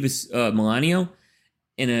an Olivas Melanio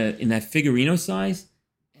in that Figurino size,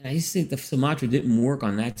 and I just think the Sumatra didn't work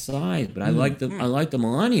on that size. But I like the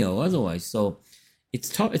Melanio otherwise. So it's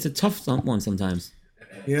tough. It's a tough one sometimes.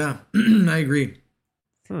 Yeah, I agree.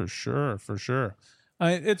 For sure.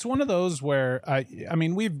 It's one of those where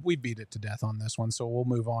we beat it to death on this one, so we'll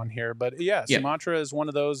move on here. But Sumatra is one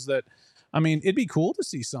of those that I mean, it'd be cool to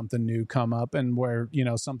see something new come up and where,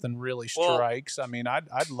 something really Well, strikes. I mean,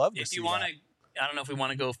 I'd love to If see you want that. to, I don't know if we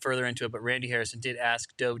want to go further into it, but Randy Harrison did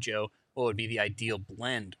ask Dojo what would be the ideal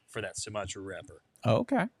blend for that Sumatra wrapper. Oh,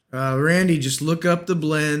 okay. Randy, just look up the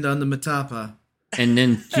blend on the Matapa. And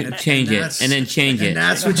then change it. And then change it. And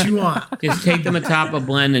that's what you want. Just take the Matapa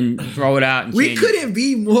blend and throw it out and We change it. couldn't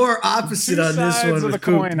be more opposite Two on this sides one of with the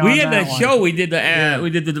Coop. coin. We on had that the one. show. We did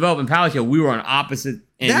the development palette show. We were on opposite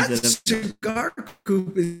ends of That the. cigar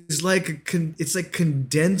coop is like it's like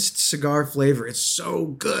condensed cigar flavor. It's so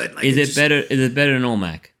good. Like Is it it just- better? Is it better than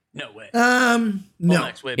Olmec? No way. No.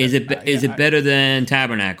 Olmec's way Is better. it better than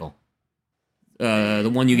Tabernacle? The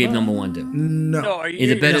one you gave number one to. No. No, are you, Is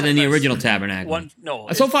it better you're than the talking original about Tabernacle? one? No.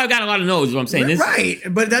 So far, I've got a lot of no's. Is what I'm saying. This Right,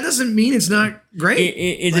 but that doesn't mean it's not great.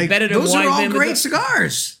 Is it better than those are Wise all Man? great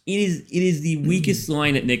cigars. It is the weakest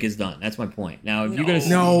line that Nick has done. That's my point. Now, if you're gonna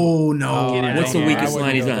No. Get What's the out. weakest I wouldn't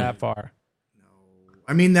line he's go done? that far.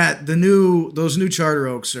 I mean those new Charter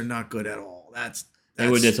Oaks are not good at all. They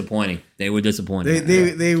were disappointing. They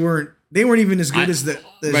They weren't even as good as the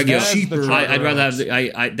regular. cheaper. I'd rather have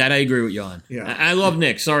I agree with you on. Yeah. I love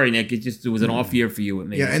Nick. Sorry, Nick. It was an off year for you. With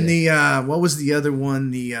me. Yeah, and the what was the other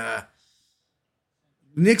one? The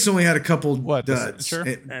Nick's only had a couple What, the duds.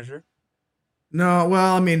 Signature? Yeah, sure. No,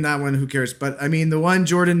 well, I mean that one. Who cares? But I mean the one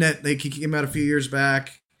Jordan that he came out a few years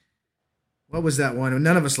back. What was that one?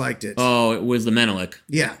 None of us liked it. Oh, it was the Menelik.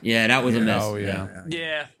 Yeah. Yeah, that was a mess. Oh, yeah.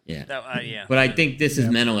 Yeah. Yeah. Yeah. But I think this is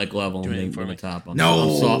Menelik level Do anything maybe for from the me. top.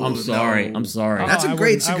 No, I'm sorry. no. I'm sorry. That's a I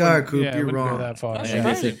great wouldn't- cigar, wouldn't- Coop. Yeah, I You're wouldn't wrong. go that far. That's Yeah.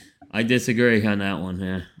 right. I disagree on that one.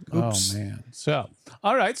 Yeah. Oops. Oh man. So,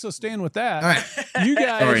 all right. So staying with that, All right. you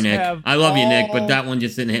guys Sorry, Nick. have I love you, Nick, but all- that one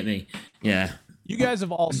just didn't hit me. Yeah. You guys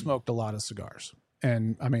have all smoked a lot of cigars,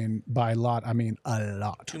 and I mean by a lot, I mean a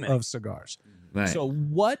lot Too many. of cigars. Right. So,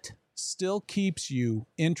 what still keeps you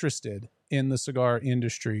interested in the cigar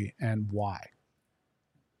industry, and why?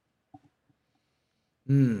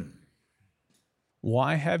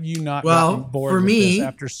 Why have you not Well, gotten bored for with me- this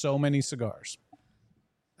after so many cigars?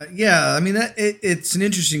 Yeah, I mean it's an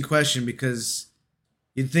interesting question because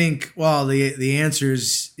you'd think, well, the answer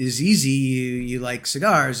is easy. You like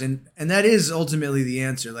cigars, and that is ultimately the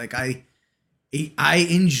answer. Like I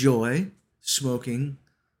enjoy smoking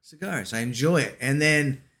cigars. I enjoy it, and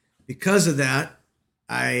then because of that,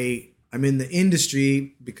 I'm in the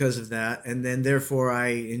industry because of that, and then therefore I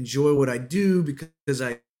enjoy what I do because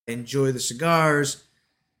I enjoy the cigars.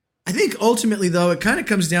 I think ultimately though, it kind of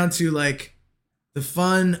comes down to like the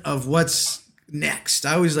fun of what's next.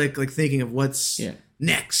 I always like thinking of what's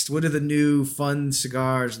next. What are the new fun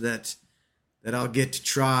cigars that I'll get to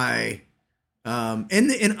try?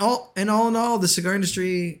 And all in all, the cigar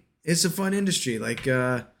industry is a fun industry. Like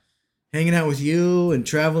hanging out with you and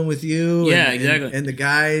traveling with you. Yeah, and, exactly. And the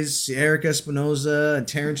guys, Eric Espinoza and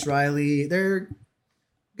Terrence Riley, they're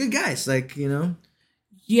good guys. Like,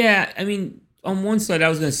 Yeah, I mean, on one side, I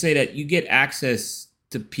was going to say that you get access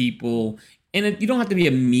to people, and you don't have to be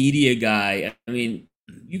a media guy. I mean,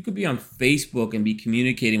 you could be on Facebook and be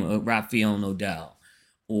communicating with Rafael Nodal,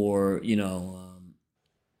 or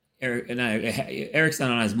Eric. And Eric's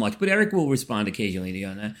not on as much, but Eric will respond occasionally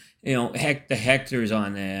on that. The Hector's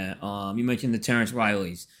on there. You mentioned the Terrence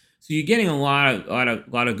Rileys. So you're getting a lot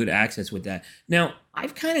of good access with that. Now,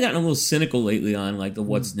 I've kind of gotten a little cynical lately on like the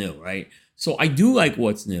what's new, right? So I do like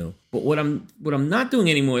what's new, but what I'm not doing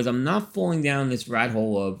anymore is I'm not falling down this rat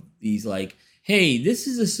hole of these like, hey, this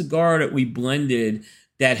is a cigar that we blended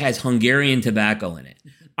that has Hungarian tobacco in it.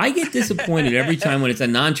 I get disappointed every time when it's a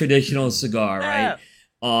non-traditional cigar, right?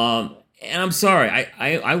 And I'm sorry,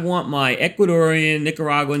 I want my Ecuadorian,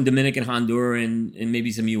 Nicaraguan, Dominican, Honduran, and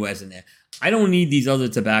maybe some U.S. in there. I don't need these other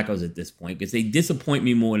tobaccos at this point because they disappoint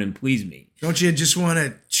me more than please me. don't you just want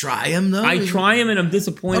to try them though? I try them and I'm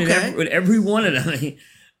disappointed Okay. with every one of them.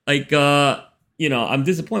 I'm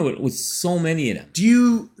disappointed with so many of them. Do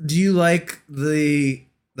you like the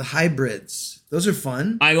hybrids? Those are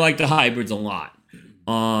fun. I like the hybrids a lot.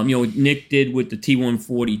 What Nick did with the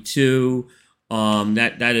T142.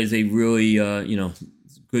 That is a really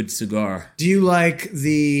good cigar. Do you like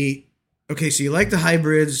okay, so you like the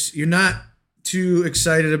hybrids. You're not too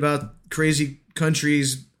excited about crazy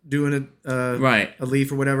countries doing Right. a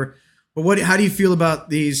leaf or whatever. But how do you feel about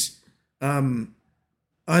these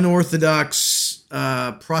unorthodox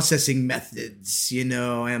processing methods?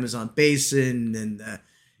 Amazon Basin and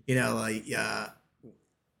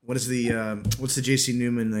what's the JC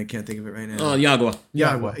Newman? I can't think of it right now. Oh, Yagua.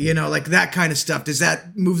 Yagua. Like that kind of stuff. Does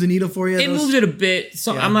that move the needle for you? It moves it a bit.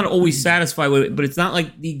 So Yeah. I'm not always satisfied with it, but it's not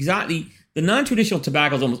like the non-traditional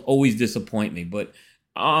tobaccos almost always disappoint me. But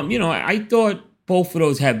I thought both of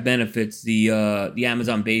those have benefits. The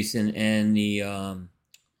Amazon Basin and the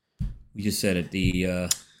we just said it, the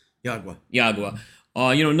Yagua.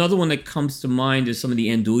 Another one that comes to mind is some of the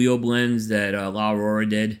Andullo blends that La Aurora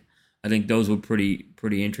did. I think those were pretty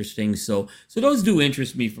interesting. So those do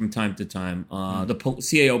interest me from time to time. The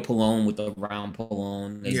CAO Polone with the round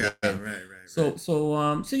Polone. Right.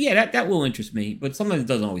 So yeah, that will interest me, but sometimes it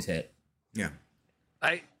doesn't always hit. Yeah.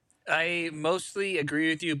 I mostly agree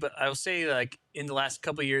with you, but I'll say like in the last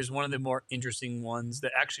couple of years, one of the more interesting ones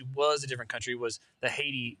that actually was a different country was the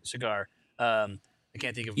Haiti cigar. I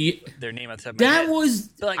can't think of their name at the top of my head. That was,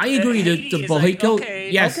 But, like, I agree, the Haiti is Bohico. like,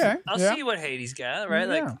 okay, yes. Okay. I'll Yeah. see what Haiti's got, right?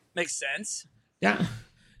 Yeah. Like, makes sense. That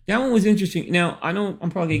one was interesting. Now, I know I'm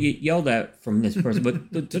probably going to get yelled at from this person,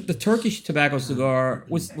 but the Turkish tobacco cigar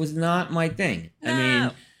was not my thing. I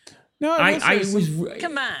mean, No, I was...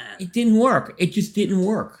 Come on. It didn't work. It just didn't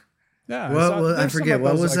work. Yeah, Well, I there's some forget. of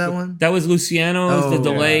What those, was like, that the- one? That was Luciano's, the Oh,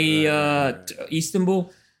 delay, right.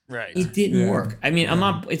 Istanbul. Right. It didn't Yeah. work. I mean,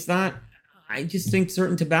 it's not... I just think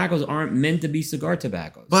certain tobaccos aren't meant to be cigar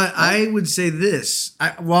tobaccos. But I would say this: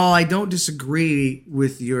 while I don't disagree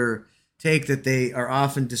with your take that they are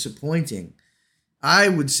often disappointing, I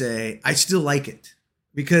would say I still like it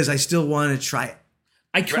because I still want to try it.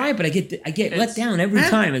 I try it, but I get let It's- down every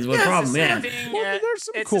time is the yeah, problem. Yeah. Well, there's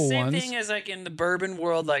some it's cool the same ones. thing as like in the bourbon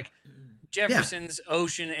world, like Jefferson's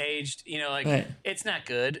ocean aged, like Right. it's not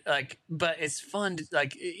good, like, but it's fun to,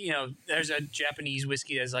 like, there's a Japanese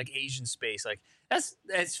whiskey that's like Asian space, like that's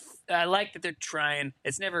I like that they're trying.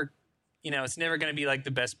 It's never it's never going to be like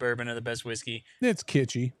the best bourbon or the best whiskey. It's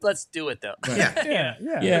kitschy. Let's do it though. Yeah. Yeah.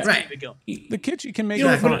 Yeah. Let's Right. keep it going. The kitschy can make You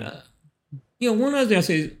know, it fun. one other thing I'll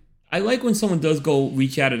say is I like when someone does go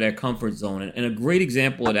reach out of their comfort zone, and a great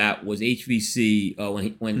example of that was HVC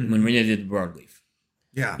when Renee did the broadleaf.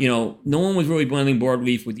 Yeah. No one was really blending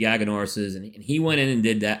broadleaf with Yaganorses, and he went in and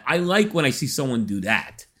did that. I like when I see someone do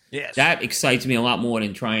that. Yes. That excites me a lot more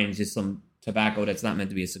than trying just some tobacco that's not meant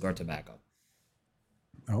to be a cigar tobacco.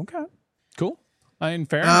 Okay. Cool. I mean,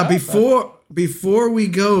 fair enough. Before we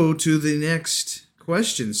go to the next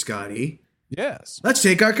question, Scotty, Yes. let's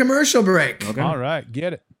take our commercial break. Okay. All right.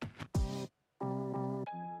 Get it.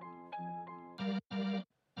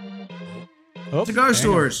 Oh, Cigar hang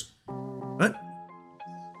stores. What?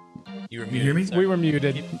 You were You muted. hear me? on. Sorry. We were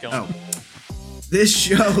muted. Keep going. Oh. This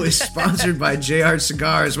show is sponsored by JR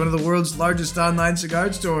Cigars, one of the world's largest online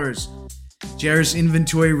cigar stores. JR's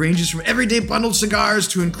inventory ranges from everyday bundled cigars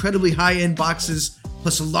to incredibly high-end boxes,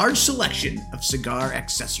 plus a large selection of cigar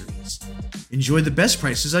accessories. Enjoy the best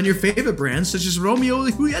prices on your favorite brands, such as Romeo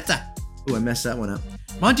y Julieta. Oh, I messed that one up.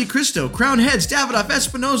 Monte Cristo, Crown Heads, Davidoff,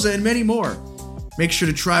 Espinosa, and many more. Make sure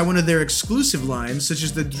to try one of their exclusive lines, such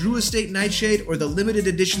as the Drew Estate Nightshade or the limited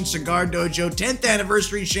edition Cigar Dojo 10th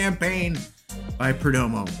Anniversary Champagne by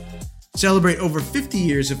Perdomo. Celebrate over 50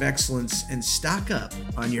 years of excellence and stock up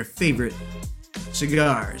on your favorite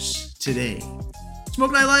cigars today.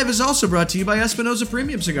 Smoke Night Live is also brought to you by Espinosa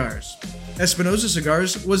Premium Cigars. Espinosa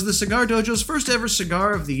Cigars was the Cigar Dojo's first ever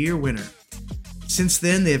Cigar of the Year winner. Since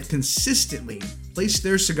then, they have consistently placed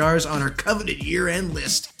their cigars on our coveted year-end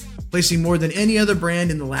list, placing more than any other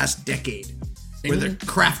brand in the last decade. Whether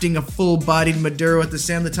crafting a full-bodied Maduro at the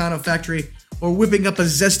San Latano factory, or whipping up a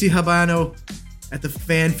zesty Habano at the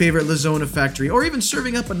fan-favorite La Zona factory, or even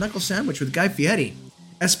serving up a knuckle sandwich with Guy Fieri,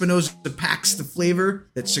 Espinosa packs the flavor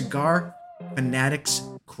that cigar fanatics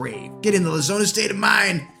crave. Get in the La Zona state of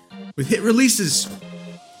mind with hit releases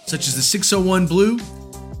such as the 601 Blue,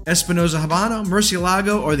 Espinosa Habano,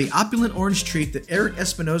 Murcielago, or the opulent orange treat that Eric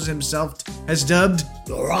Espinosa himself has dubbed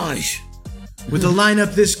L'Orange. With a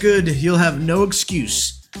lineup this good, you'll have no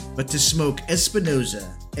excuse but to smoke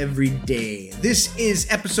Espinosa every day. This is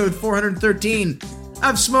episode 413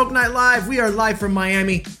 of Smoke Night Live. We are live from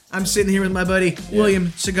Miami. I'm sitting here with my buddy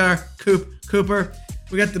William Cigar Coop Cooper.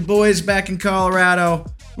 We got the boys back in Colorado,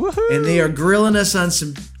 Woohoo! and they are grilling us on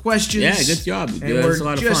some questions. Yeah, good job. And Good. we're It's a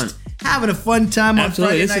lot of just fun. having a fun time on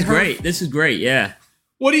Absolutely. Friday This night. is great. This is great. Yeah.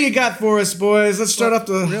 What do you got for us, boys? Let's start off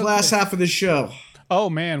the real last half of the show. Oh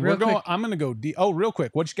man, Real we're going. quick. I'm gonna go deep. Oh, real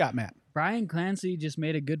quick, what you got, Matt? Brian Clancy just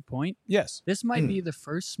made a good point. Yes. This might be the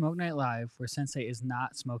first Smoke Night Live where Sensei is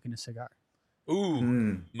not smoking a cigar. Ooh,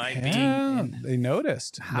 might be. Yeah, they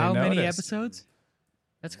noticed. How They many noticed. episodes?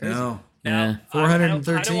 That's crazy. No. Now, Yeah. I don't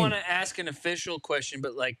 413. want to ask an official question,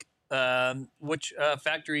 but like, which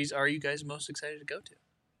factories are you guys most excited to go to?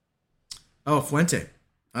 Oh, Fuente.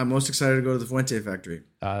 I'm most excited to go to the Fuente factory.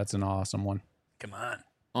 That's an awesome one. Come on.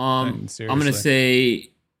 I'm going to Seriously. say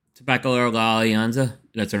Tabacalera La Alianza.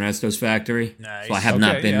 That's Ernesto's factory. Nice. So I have Okay,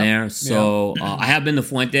 not been yeah. there. So I have been to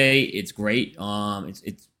Fuente. It's great.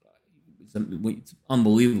 It's It's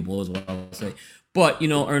unbelievable, is what I would say. But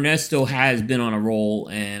Ernesto has been on a roll,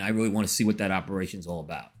 and I really want to see what that operation's all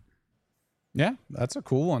about. Yeah, that's a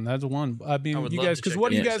cool one. That's one. I mean, would you love guys, to because check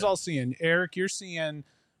what are that you out. guys all seeing? Eric, you're seeing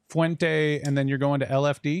Fuente, and then you're going to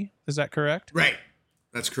LFD. Is that correct? Right.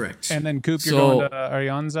 That's correct. And then Coop, you're So- going to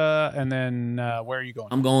Arianza, and then where are you going?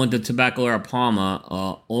 I'm going to Tabacalera Palma,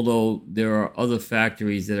 although there are other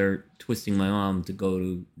factories that are twisting my arm to go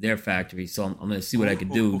to their factory, so I'm going to see what I can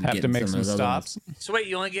do. Have get to make of some those other ones. stops. So wait,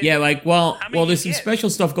 you only get Yeah, How many well, do there's you some get? special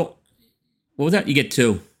stuff go. What was that? You get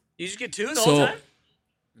 2. You just get 2 the whole time?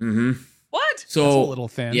 Mm-hmm. What? So That's a little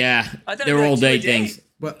thin. Yeah, I thought it'd they're be like all 2 day a day. things.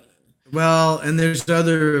 Well, and there's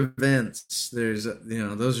other events. There's,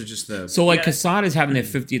 those are just the. So like Yeah. Casada's having their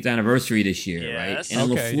 50th anniversary this year, Yes. right?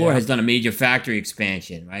 And Okay, LaFleur yeah. has done a major factory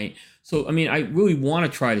expansion, right? So I mean, I really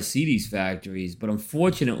want to try to see these factories, but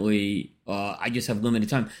unfortunately, I just have limited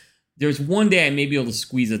time. There's one day I may be able to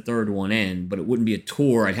squeeze a third one in, but it wouldn't be a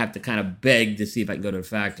tour. I'd have to kind of beg to see if I can go to the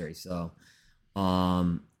factory. So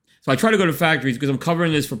I try to go to factories because I'm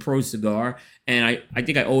covering this for Pro Cigar, and I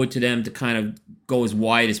think I owe it to them to kind of go as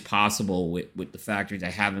wide as possible with the factories I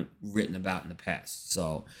haven't written about in the past.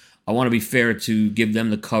 So I want to be fair to give them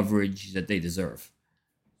the coverage that they deserve.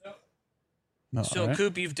 No, So all right.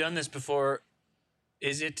 Coop, you've done this before.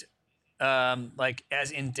 Is it like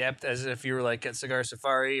as in depth as if you were like at Cigar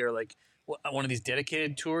Safari or like one of these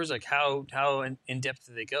dedicated tours? Like how in depth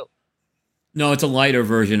do they go? No, it's a lighter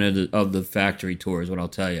version of the factory tour, is what I'll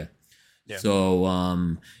tell you. Yeah.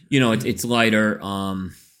 So, it's lighter.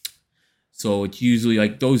 So it's usually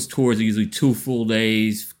like those tours are usually 2 full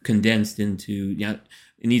days condensed into,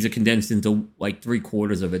 and these are condensed into like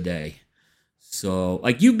 3/4 of a day. So,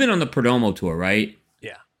 like you've been on the Perdomo tour, right?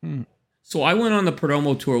 Yeah. So I went on the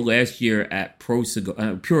Perdomo tour last year at Puro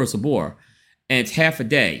Sabor, and it's half a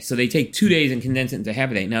day. So they take 2 days and condense it into half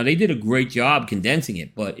a day. Now, they did a great job condensing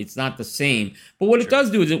it, but it's not the same. But what it does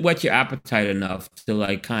do is it whets your appetite enough to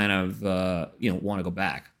like kind of, want to go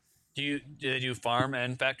back. Do they do farm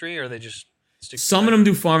and factory, or they just stick? to Some of them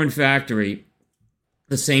do farm and factory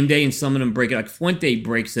the same day, and some of them break it. Like Fuente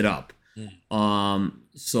breaks it up.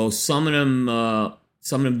 So some of them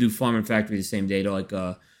do farm and factory the same day. They're like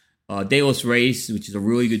De Los Reyes, which is a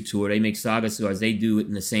really good tour. They make Saga cigars. They do it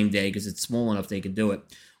in the same day because it's small enough they can do it.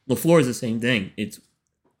 LaFleur is the same thing. It's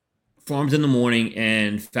farms in the morning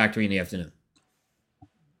and factory in the afternoon.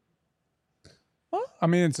 Well, I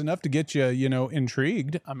mean, it's enough to get you,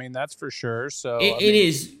 intrigued. I mean, that's for sure. So It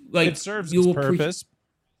is like it serves you'll its purpose.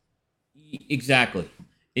 Exactly.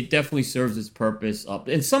 It definitely serves its purpose up.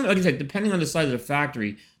 And some, like I said, depending on the size of the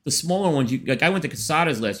factory, the smaller ones, I went to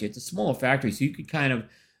Casada's last year. It's a smaller factory, so you could kind of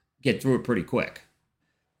get through it pretty quick.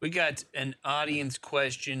 We got an audience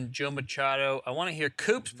question, Joe Machado. I want to hear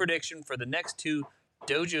Coop's prediction for the next 2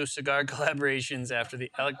 Dojo cigar collaborations after the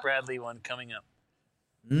Alec Bradley one coming up.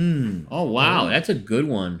 Oh, wow. That's a good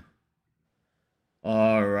one.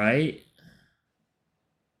 All right.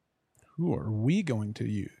 Who are we going to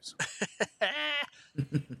use?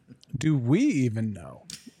 Do we even know?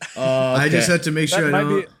 I just Okay. have to make sure That I might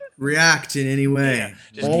don't be- react in any way.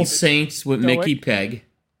 Just All keep it- Saints with Stoic. Mickey Peg.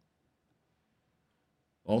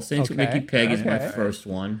 All Saints with Okay, Mickey Peg is my okay. first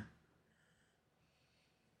one.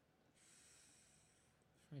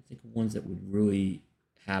 I think of ones that would really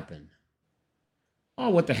happen. Oh,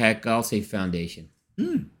 what the heck? I'll say Foundation.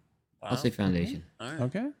 I'll say Foundation. All right.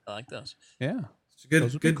 Okay. I like those. Yeah. It's good,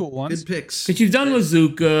 Those would be cool ones. Good picks. Because you've done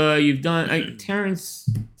Lazuka, you've done Terrence,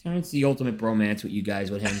 the ultimate bromance with you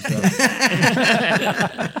guys with him. So, so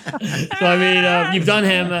I mean, you've done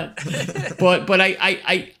him, but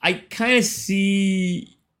I kind of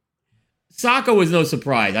see Saka was no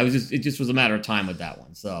surprise. It just was a matter of time with that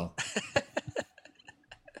one. So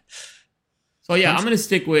yeah, I'm gonna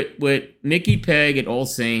stick with Mickey Peg at All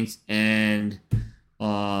Saints and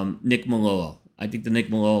Nick Malolo. I think the Nick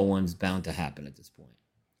Malolo one's bound to happen at this point.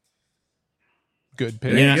 Good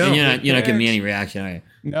pick. There you go. You're not giving me any reaction, are you?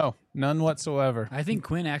 No, none whatsoever. I think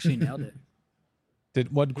Quinn actually nailed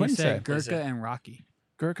it. What He Quinn say? said What's Gurkha that? and Rocky.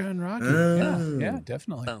 Gurkha and Rocky. Oh. Yeah, Boom,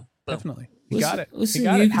 definitely. boom. Definitely. He Listen, got it. Listen, He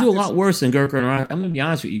got you it. can do a lot worse than Gurkha and Rock. I'm gonna be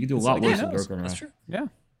honest with you. You can do a lot like worse he than knows. Gurkha and That's Rock. true.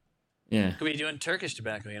 Yeah. Yeah. Could be doing Turkish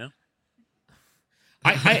tobacco, you know?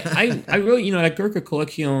 I really, that Gurkha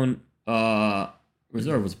Collection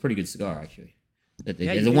Reserve was a pretty good cigar, actually. Yeah,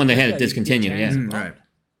 The you one they did- had yeah, to you discontinue, did yeah. Terrence. Right.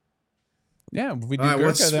 Yeah, if we do All right,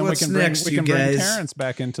 Gurkha, then we what's can next, bring you guys? Terrence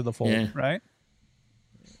back into the fold, Yeah. right?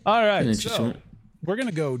 All right, An interesting so one. we're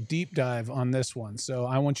gonna go deep dive on this one. So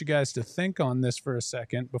I want you guys to think on this for a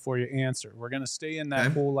second before you answer. We're gonna stay in that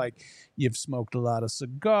Okay. whole like you've smoked a lot of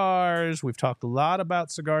cigars. We've talked a lot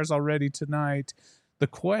about cigars already tonight. The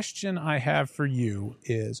question I have for you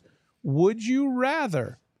is, would you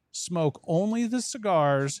rather smoke only the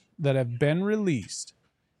cigars that have been released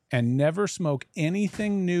and never smoke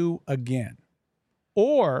anything new again?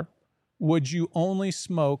 Or would you only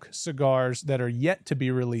smoke cigars that are yet to be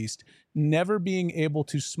released, never being able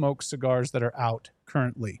to smoke cigars that are out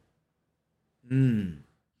currently? A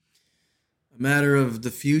matter of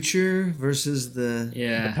the future versus the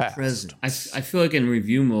past. present. I feel like in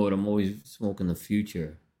review mode, I'm always smoking the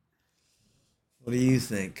future. What do you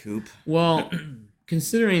think, Coop? Well,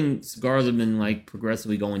 considering cigars have been like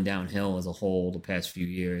progressively going downhill as a whole the past few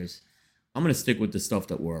years, I'm gonna stick with the stuff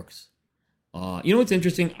that works. You know what's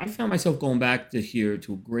interesting? I found myself going back this year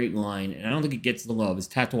to a great line, and I don't think it gets the love. It's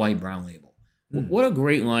Tap the White Brown Label. What a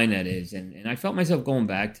great line that is, and I felt myself going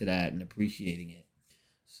back to that and appreciating it.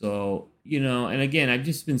 So, you know, and again, I've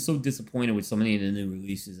just been so disappointed with so many of the new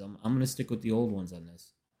releases. I'm gonna stick with the old ones on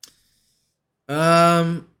this.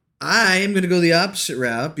 I am going to go the opposite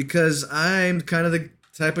route because I'm kind of the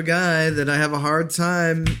type of guy that I have a hard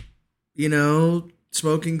time,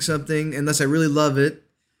 smoking something unless I really love it.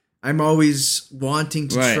 I'm always wanting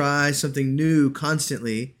to try something new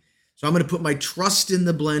constantly. So I'm going to put my trust in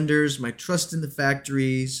the blenders, my trust in the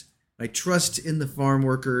factories, my trust in the farm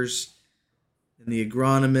workers and the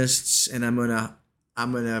agronomists, and I'm going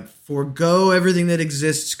to forego everything that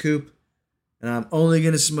exists, Coop, and I'm only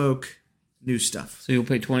going to smoke new stuff. So you'll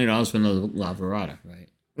pay $20 for another La Verada, right?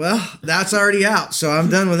 Well, that's already out, so I'm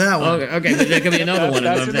done with that one. Okay, there could be another one.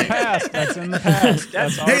 That's in the past. That's in the past.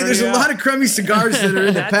 Hey, there's a lot of crummy cigars that are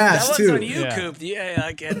in the past, that too. one's on you, Coop. Yeah,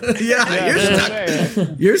 I get it. You're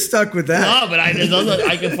stuck. You're stuck with that. No, but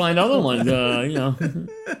I can find other ones,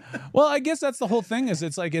 Well, I guess that's the whole thing is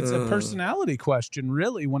it's like it's a personality question,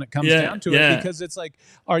 really, when it comes down to it. Because it's like,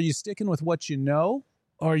 are you sticking with what you know?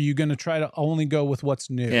 Or are you going to try to only go with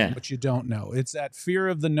what's new, what you don't know? It's that fear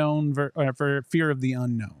of the known for fear of the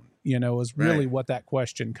unknown, is really what that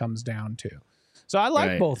question comes down to. So I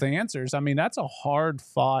like both answers. I mean, that's a hard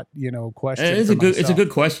fought, question. It's a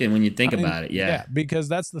good question when you think about it. Yeah, because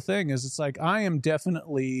that's the thing is it's like I am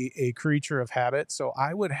definitely a creature of habit. So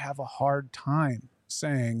I would have a hard time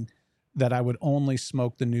saying that I would only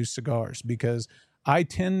smoke the new cigars because I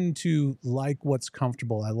tend to like what's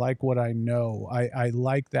comfortable. I like what I know. I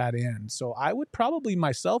like that end. So I would probably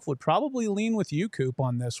lean with you, Coop,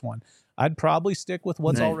 on this one. I'd probably stick with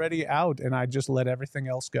what's already out and I'd just let everything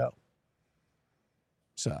else go.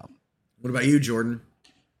 So what about you, Jordan?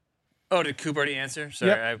 Oh, did Coop already answer?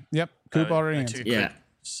 Sorry. Yep. Coop already answered. Yeah.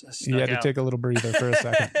 You had to take a little breather for a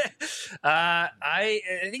second. I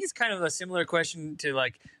think it's kind of a similar question to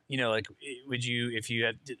would you, if you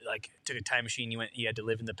had took a time machine, you had to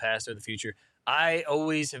live in the past or the future? I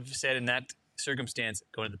always have said in that circumstance,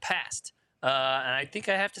 go to the past. And I think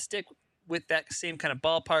I have to stick with that same kind of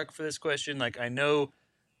ballpark for this question. Like, I know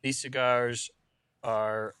these cigars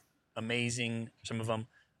are amazing, some of them.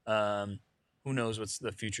 Who knows what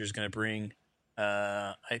the future is going to bring?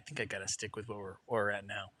 I think I got to stick with where we're at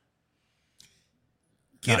now.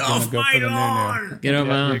 Get off my lawn! Get off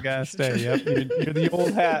my lawn. You gotta stay. Yep, you're the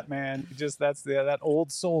old hat, man. That's that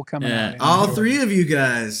old soul coming out. All three of you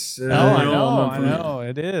guys. I know.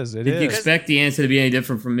 It is. Did you expect the answer to be any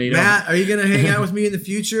different from me? Matt, are you gonna hang out with me in the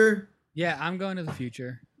future? Yeah, I'm going to the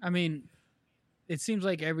future. I mean, it seems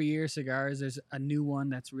like every year cigars, there's a new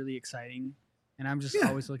one that's really exciting, and I'm just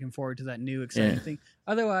always looking forward to that new exciting thing.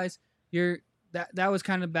 Otherwise, that was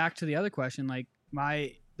kind of back to the other question. Like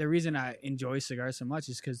the reason I enjoy cigars so much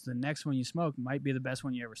is because the next one you smoke might be the best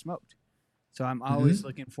one you ever smoked. So I'm always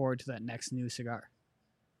looking forward to that next new cigar.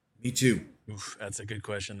 Me too. Oof, that's a good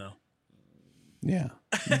question, though. Yeah.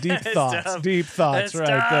 Deep thoughts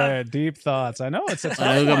right there. Deep thoughts. I know it's a tough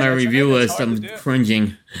I look at my review list, I'm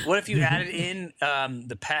cringing. What if you added in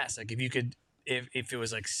the past? Like if you could, if it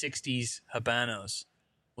was like 60s Habanos,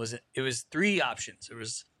 it was three options. It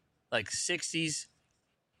was like 60s,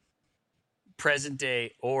 present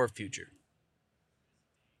day, or future.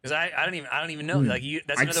 Because I don't even know. Like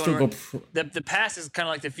that's I'd another still one. go The past is kind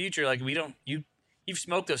of like the future. Like you've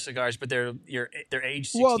smoked those cigars, but they're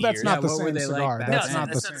aged 60 Well, that's years. not the what were same they like cigar. back That's then? not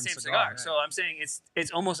the that's same cigar. cigar. So I'm saying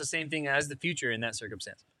it's almost the same thing as the future in that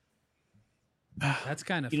circumstance. That's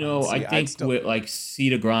kind of I think with like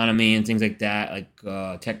seed agronomy and things like that, like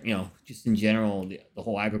just in general, the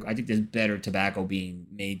whole I think there's better tobacco being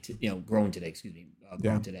made, grown today.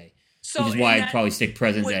 Grown today. So which is why I'd probably stick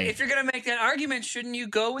present day. If you're gonna make that argument, shouldn't you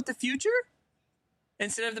go with the future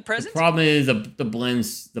instead of the present? The problem is the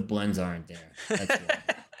blends aren't there. That's why.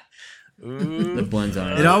 The blends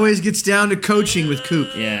aren't. It always gets down to coaching with Coop.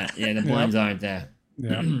 Yeah, the blends aren't there.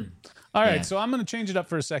 Yeah. All right, Yeah. so I'm going to change it up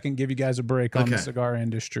for a second, give you guys a break on the Okay. cigar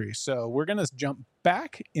industry. So we're going to jump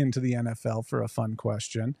back into the NFL for a fun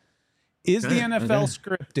question. Is the Okay. NFL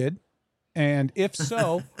scripted? And if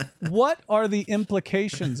so, what are the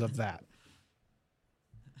implications of that?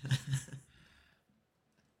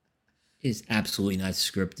 Is absolutely not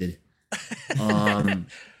scripted.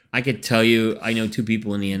 I could tell you, I know two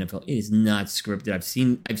people in the NFL. It is not scripted. I've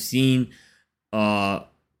seen.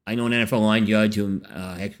 I know an NFL line judge who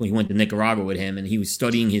actually he went to Nicaragua with him, and he was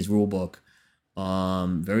studying his rule book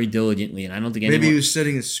very diligently. And I don't think Maybe anyone, he was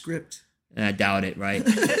studying a script. I doubt it. Right?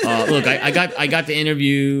 Look, I got to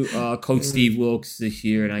interview Coach Steve Wilkes this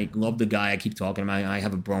year, and I love the guy. I keep talking about. I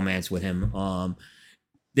have a bromance with him.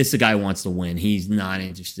 This guy wants to win. He's not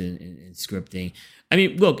interested in scripting. I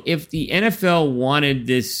mean, look, if the NFL wanted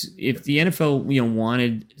this, if the NFL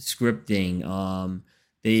wanted scripting,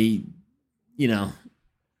 they,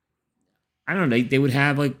 I don't know, they would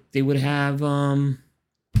have what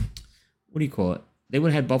do you call it? They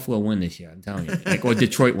would have had Buffalo win this year. I'm telling you, or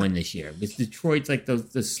Detroit win this year. Because Detroit's like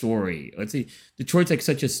the story. Let's see, Detroit's like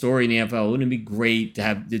such a story in the NFL. Wouldn't it be great to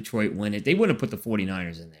have Detroit win it? They wouldn't have put the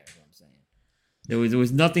 49ers in there. There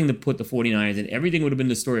was nothing to put the 49ers in. Everything would have been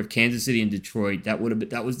the story of Kansas City and Detroit. That was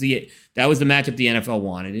the matchup the NFL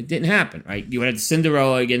wanted. It didn't happen, right? You had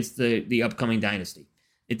Cinderella against the upcoming dynasty.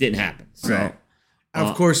 It didn't happen. So Right.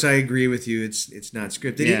 Of course, I agree with you. It's not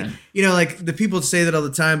scripted. Yeah. Like the people say that all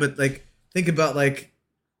the time, but like think about like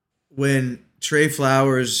when Trey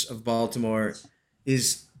Flowers of Baltimore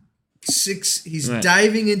is he's Right.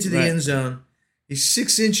 diving into the Right. end zone. He's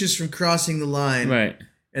 6 inches from crossing the line. right,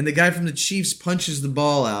 And the guy from the Chiefs punches the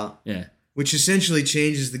ball out, yeah, which essentially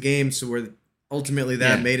changes the game. So where ultimately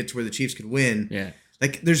that Yeah. made it to where the Chiefs could win. yeah.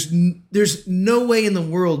 Like there's no way in the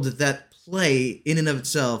world that play in and of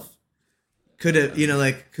itself could have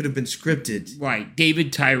could have been scripted. Right.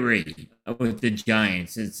 David Tyree with the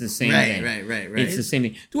Giants. It's the same thing. Right. It's the same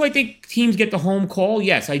thing. Do I think teams get the home call?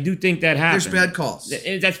 Yes, I do think that happens. There's bad calls.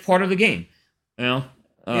 That's part of the game. Is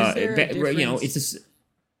there a difference? It's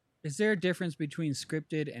Is there a difference between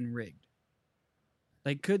scripted and rigged?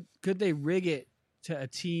 Like, could they rig it to a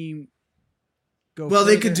team go? Well,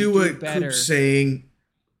 they further could do and what better Coop's saying.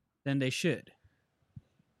 than they should.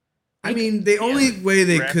 I mean, the only way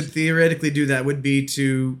they correct. could theoretically do that would be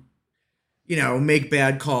to, make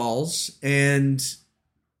bad calls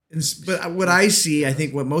but what I see, I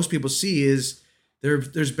think what most people see is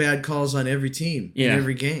there's bad calls on every team in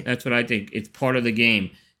every game. That's what I think. It's part of the game.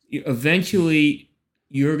 Eventually,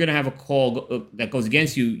 you're going to have a call that goes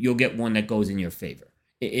against you. You'll get one that goes in your favor.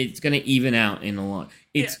 It's going to even out in the long.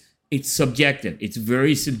 It's subjective. It's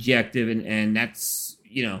very subjective, and that's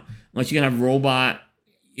unless you're going to have robot.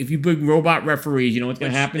 If you bring robot referees, you know what's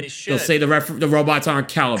going to happen? they should. They'll say the robots aren't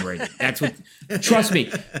calibrated. That's what. Trust me.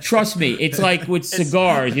 It's like with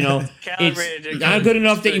cigars. Calibrated It's to not good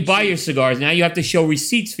enough that you buy cheap. your cigars. Now you have to show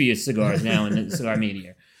receipts for your cigars now in the cigar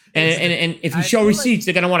media. And if you I show feel receipts,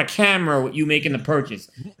 they're gonna want a camera with you making the purchase.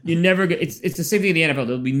 You never get. It's the same thing in the NFL.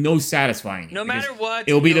 There'll be no satisfying. it No because matter what,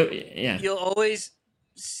 it'll be you'll always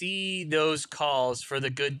see those calls for the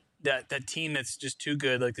good that team that's just too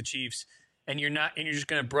good, like the Chiefs, and you're just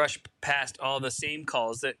going to brush past all the same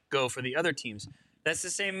calls that go for the other teams. That's the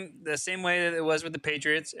same way that it was with the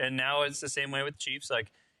Patriots, and now it's the same way with the Chiefs.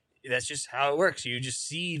 Like that's just how it works. You just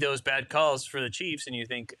see those bad calls for the Chiefs, and you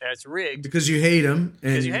think that's rigged Because you hate them.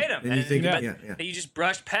 because you hate them, And you think, but yeah. you just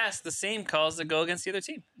brush past the same calls that go against the other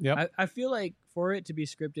team. Yep. I feel like for it to be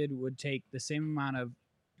scripted would take the same amount of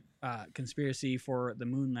conspiracy for the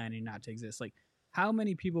moon landing not to exist. Like, how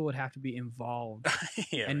many people would have to be involved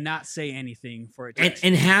Yeah, and not say anything for it to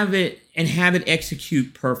and have it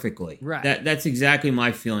execute perfectly. Right. That's exactly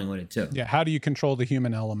my feeling with it too. Yeah. How do you control the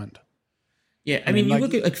human element? Yeah, I mean, mean, you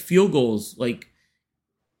like- look at field goals, like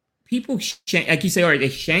people shank, like you say, all right, they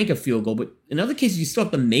shank a field goal, but in other cases, you still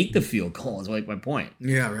have to make the field goal. Is like my point.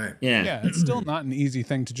 Yeah, right. Yeah, Yeah, it's still not an easy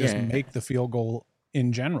thing to just Yeah. make the field goal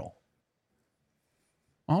in general.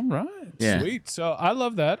 All right. Yeah. Sweet. So I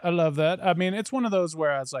love that. I mean, it's one of those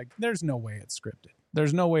where I was like, there's no way it's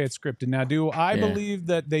scripted. Now, do I Yeah. believe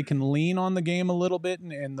that they can lean on the game a little bit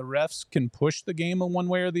and the refs can push the game in one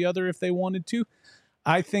way or the other if they wanted to?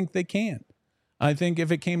 I think they can. I think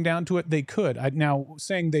if it came down to it, they could. Now,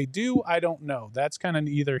 saying they do, I don't know. That's kind of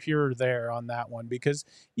either here or there on that one because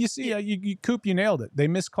you see, Coop, you nailed it. They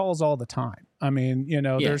miss calls all the time. I mean,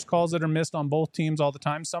 there's calls that are missed on both teams all the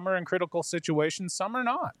time. Some are in critical situations, some are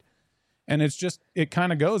not. And it's just, it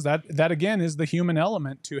kind of goes. That again is the human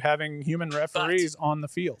element to having human referees on the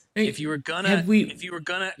field. If you were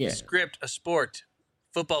gonna Yeah. script a sport,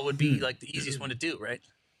 football would be like the easiest one to do, right?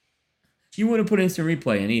 You wouldn't put instant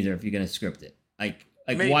replay in either if you're going to script it. Like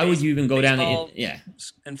Maybe why would you even go down baseball the... Yeah.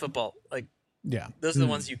 and football, like Yeah. those are the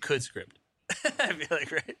ones you could script. I feel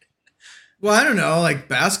like, right? Well, I don't know. Like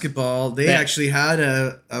basketball, they Yeah. actually had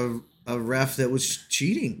a ref that was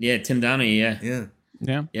cheating. Yeah, Tim Downey, yeah. Yeah.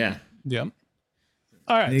 Yeah. Yeah. Yeah.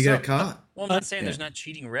 All right. And he so- got caught. Well, I'm not saying there's not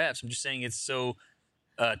cheating refs. I'm just saying it's so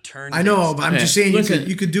turned. I know, but I'm just saying Listen.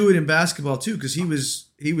 you could do it in basketball too, because he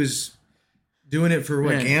was doing it for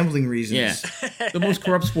Yeah. gambling reasons. Yeah. The most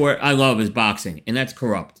corrupt sport I love is boxing, and that's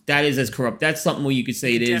corrupt. That is as corrupt. That's something where you could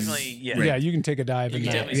say it is. Definitely, yeah. Yeah, you can take a dive You in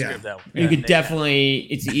can that. definitely Yeah. script that one. You could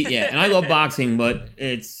definitely, and I love boxing, but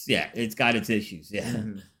it's got its issues. Yeah.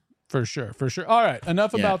 For sure, for sure. All right,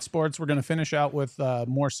 enough Yeah. about sports. We're going to finish out with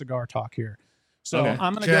more cigar talk here. So Okay.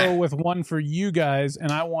 I'm going to Okay. go with one for you guys,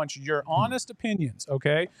 and I want your honest opinions,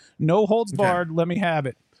 okay? No holds barred. Let me have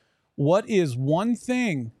it. What is one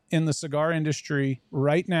thing in the cigar industry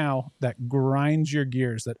right now that grinds your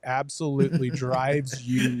gears, that absolutely drives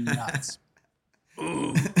you nuts?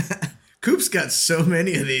 Coop's got so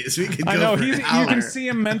many of these. We could go I know for you an can hour. see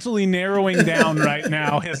him mentally narrowing down right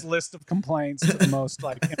now his list of complaints to the most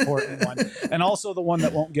important one, and also the one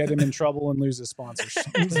that won't get him in trouble and lose his sponsors.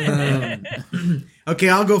 Okay,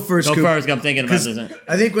 I'll go first. Go Coop. first. I'm thinking about this.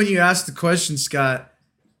 I think when you asked the question, Scott,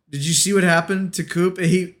 did you see what happened to Coop?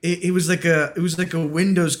 It was like a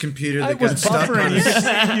Windows computer that It was got stuck on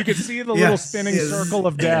buffering. it. You could see the Yeah, little spinning yes. circle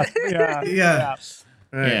of death. Yeah, Yeah.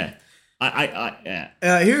 All right. Yeah.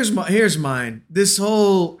 Yeah. Here's mine. This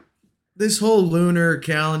whole lunar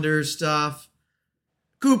calendar stuff.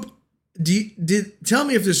 Coop, tell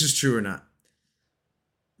me if this is true or not.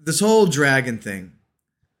 This whole dragon thing,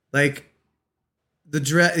 like the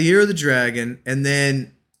year of the dragon, and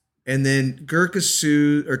then Gurkha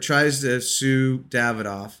tries to sue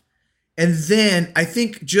Davidoff, and then I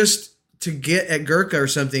think just to get at Gurkha or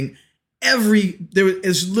something, there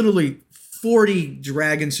was literally 40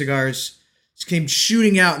 dragon cigars came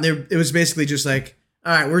shooting out, and it was basically just like,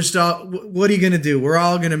 all right, what are you gonna do? We're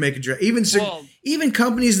all gonna make a dragon. Even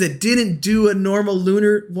companies that didn't do a normal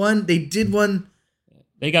lunar one, they did one.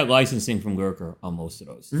 They got licensing from Gurkha on most of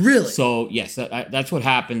those. Really? So yes, that's what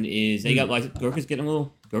happened. Is they got license. Gurkha's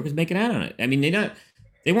making out on it. I mean, they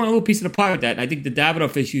want a little piece of the pie with that. And I think the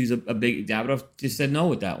Davidoff issue is a big. Davidoff just said no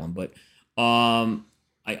with that one, but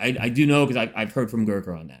I do know because I've heard from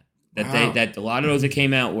Gurkha on that. That a lot of those that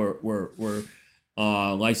came out were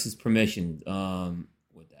license permissioned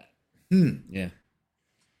with that. Yeah.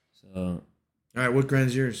 So. All right, what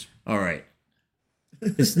grinds yours? All right.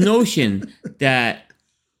 This notion that.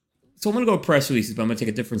 So I'm going to go press releases, but I'm going to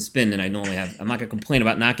take a different spin than I normally have. I'm not going to complain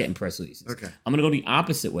about not getting press releases. Okay. I'm going to go the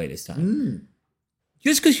opposite way this time.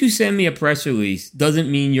 Just because you send me a press release doesn't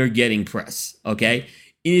mean you're getting press, okay?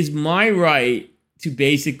 It is my right to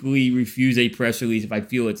basically refuse a press release if I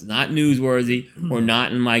feel it's not newsworthy or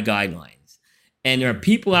not in my guidelines. And there are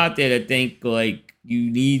people out there that think like you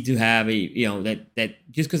need to have that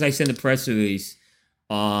just because I send a press release,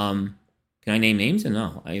 can I name names or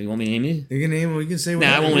no? You want me to name names? You can name. We can say. Nah,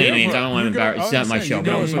 I won't name names. I don't want to You go- embarrass. It's not my show.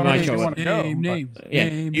 But it's my show. Names. Yeah,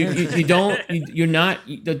 you don't. You're not.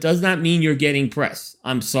 That does not mean you're getting press.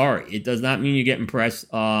 I'm sorry. It does not mean you're getting press.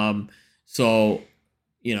 So.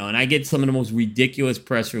 And I get some of the most ridiculous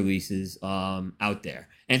press releases out there.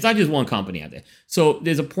 And it's not just one company out there. So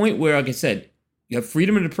there's a point where, like I said, you have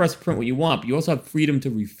freedom to press print what you want, but you also have freedom to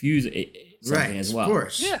refuse something as well. Of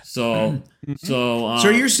course. Yeah. So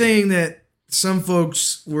you're saying that some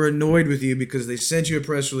folks were annoyed with you because they sent you a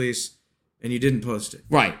press release and you didn't post it.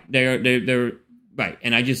 Right. They're right.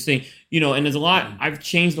 And I just think, and there's a lot, I've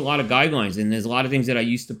changed a lot of guidelines, and there's a lot of things that I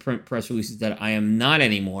used to print press releases that I am not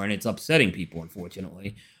anymore, and it's upsetting people,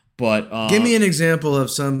 unfortunately. But give me an example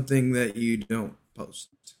of something that you don't post.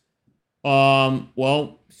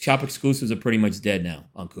 Well, shop exclusives are pretty much dead now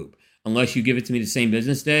on Coop. Unless you give it to me the same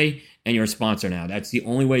business day and you're a sponsor now. That's the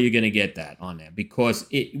only way you're going to get that on there, because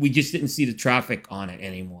we just didn't see the traffic on it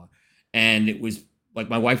anymore. And it was like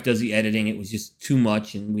my wife does the editing. It was just too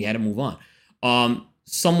much, and we had to move on.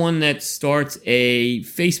 Someone that starts a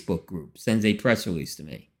Facebook group sends a press release to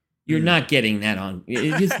me. You're not getting that on.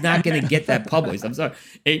 You're just not going to get that published. I'm sorry.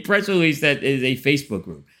 A press release that is a Facebook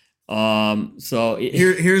group.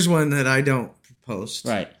 Here's one that I don't post.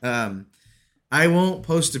 Right. I won't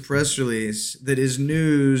post a press release that is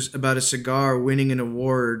news about a cigar winning an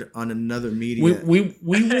award on another media. We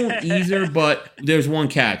won't either, but there's one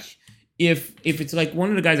catch. If it's like one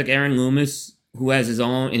of the guys like Aaron Loomis who has his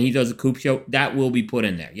own and he does a Coop show, that will be put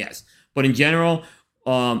in there. Yes, but in general,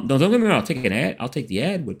 don't get me wrong. I'll take an ad. I'll take the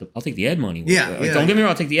ad I'll take the ad money. Yeah. Don't get me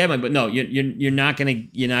wrong. I'll take the ad money, but no, you're not gonna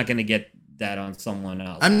get that on someone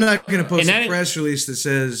else. I'm not going to post And a press release that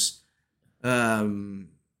says,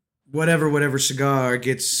 whatever cigar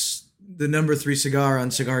gets the number 3 cigar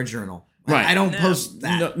on Cigar Journal. Right. I don't post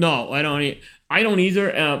that. No, I don't. I don't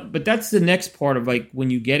either. But that's the next part of like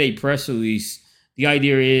when you get a press release. The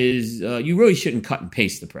idea is you really shouldn't cut and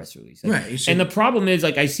paste the press release. Right. And the problem is,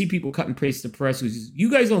 like, I see people cut and paste the press releases.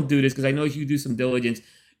 You guys don't do this because I know you do some diligence.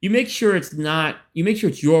 You make sure it's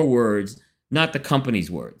your words, not the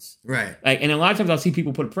company's words. Right. Like, and a lot of times I'll see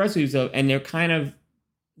people put a press release up, and they're kind of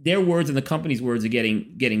their words and the company's words are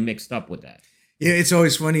getting mixed up with that. Yeah, it's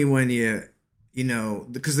always funny when you know,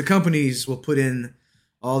 because the companies will put in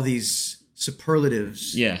all these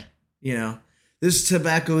superlatives. Yeah. You know, this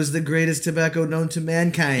tobacco is the greatest tobacco known to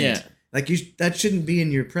mankind. Yeah. Like that shouldn't be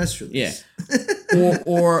in your press release. Yeah.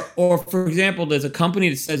 or for example, there's a company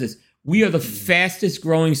that says this: we are the fastest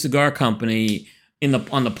growing cigar company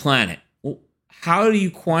on the planet. Well, how do you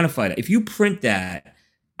quantify that? If you print that,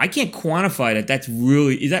 I can't quantify that.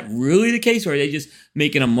 Is that really the case, or are they just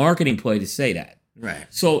making a marketing play to say that? Right.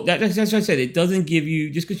 So that's what I said. It doesn't give you,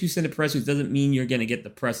 just because you send a press release doesn't mean you're going to get the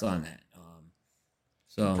press on that.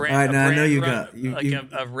 So all right, now I know you got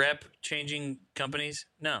a rep changing companies.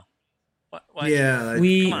 No, why yeah,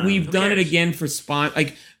 we've done it again for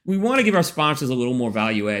like we want to give our sponsors a little more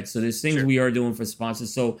value add. So there's things we are doing for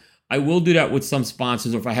sponsors. So I will do that with some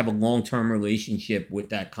sponsors, or if I have a long-term relationship with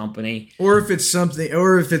that company, or if it's something,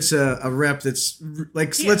 or if it's a rep that's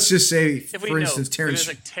like, let's just say, for instance,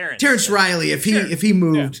 Terrence Riley. If he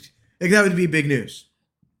moved, like that would be big news.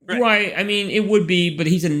 Right. I mean, it would be, but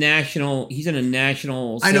he's in a national.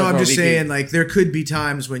 I know. I'm just saying, like, there could be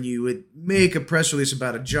times when you would make a press release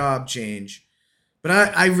about a job change, but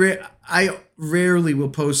I rarely will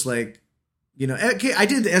post, like, you know. Okay, I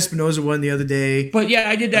did the Espinosa one the other day, but yeah,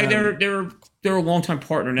 I did that. They're a longtime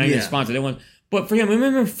partner, not even a sponsor. They won. But for him,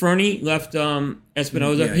 remember Fernie left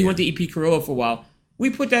Espinosa. He went to EP Carrillo for a while. We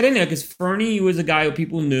put that in there because Fernie was a guy who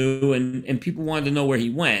people knew and people wanted to know where he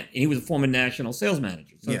went. And he was a former national sales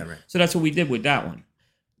manager. So, so that's what we did with that one.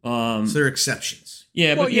 So there are exceptions.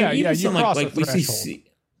 Yeah, well, but even something like we see.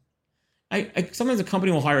 Sometimes a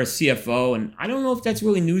company will hire a CFO, and I don't know if that's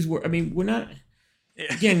really newsworthy. I mean, we're not.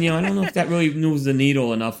 Again, I don't know if that really moves the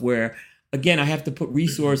needle enough. Where again, I have to put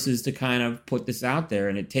resources to kind of put this out there,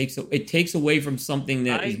 and it takes away from something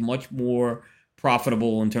that is much more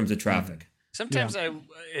profitable in terms of traffic. Sometimes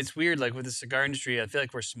it's weird, like with the cigar industry, I feel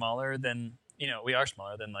like we're smaller than, we are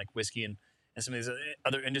smaller than like whiskey and some of these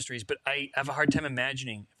other industries, but I have a hard time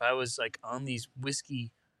imagining if I was like on these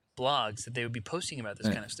whiskey blogs that they would be posting about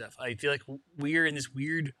this kind of stuff. I feel like we're in this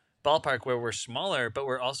weird ballpark where we're smaller, but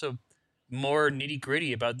we're also more nitty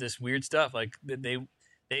gritty about this weird stuff. Like they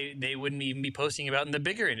wouldn't even be posting about in the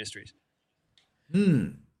bigger industries.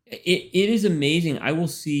 It is amazing. I will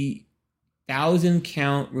see 1,000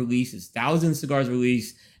 count releases, 1,000 cigars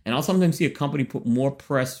released, and I'll sometimes see a company put more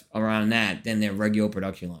press around that than their regular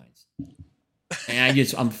production lines.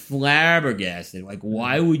 And I'm flabbergasted. Like,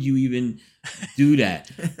 why would you even do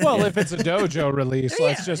that? Well, if it's a dojo release,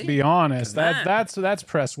 let's just be honest. That's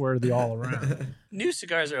press worthy all around. New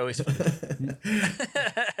cigars are always fun.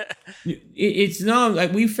 It's not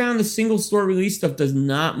like we found the single store release stuff does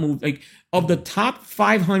not move. Like, of the top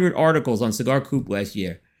 500 articles on Cigar Coop last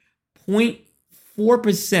year,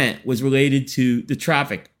 0.4% was related to the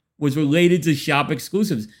traffic, was related to shop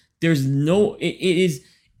exclusives. There's no, it is,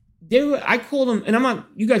 there. I call them, and I'm not,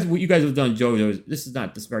 you guys have done JoJo's, this is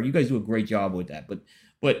not disparaging. You guys do a great job with that,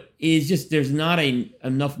 but it's just, there's not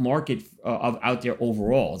enough market out there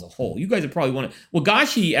overall as a whole. You guys are probably one of,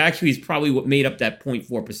 Wagashi actually is probably what made up that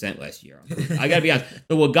 0.4% last year. I gotta be honest.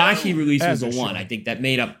 The Wagashi release was the one. I think that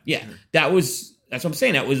made up, that's what I'm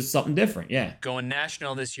saying. That was something different. Yeah. Going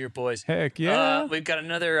national this year, boys. Heck yeah. We've got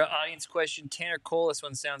another audience question. Tanner Cole, this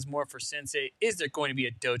one sounds more for Sensei. Is there going to be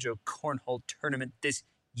a dojo cornhole tournament this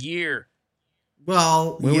year?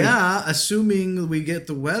 Well, assuming we get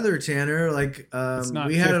the weather, Tanner. Like,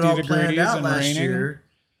 we had it all planned out last year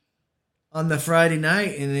on the Friday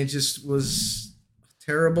night, and it just was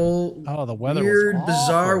terrible. Oh, the weather weird, was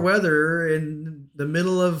bizarre weather in the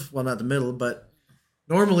middle of, well, not the middle, but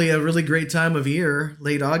normally a really great time of year,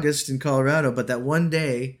 late August in Colorado, but that one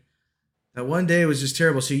day was just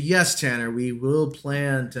terrible. So yes, Tanner, we will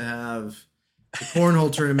plan to have the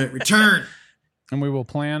cornhole tournament return. And we will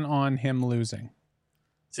plan on him losing.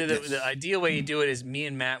 So the ideal way you do it is me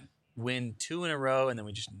and Matt win 2 in a row, and then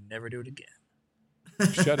we just never do it again.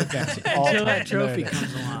 Shut it down. Until that trophy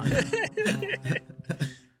comes along.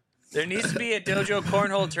 There needs to be a dojo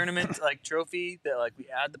cornhole tournament like trophy that like we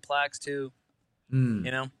add the plaques to.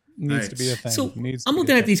 You know, Needs to be a thing. So Needs to I'm be a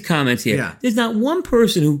looking at thing. these comments here. Yeah. There's not one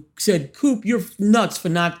person who said, "Coop, you're nuts for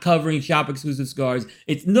not covering shop exclusive cigars."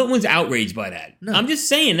 It's no one's outraged by that. No. I'm just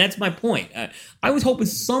saying that's my point. I was hoping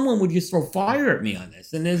someone would just throw fire at me on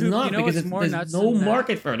this, and there's Coop, not you know because what's more there's nuts no than that?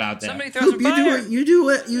 market for it out there. Somebody throw Coop, some fire. you do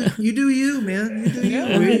you, man. You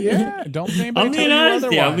do you. Yeah. Don't anybody I'm tell being you honest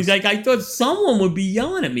here. I otherwise. was like, I thought someone would be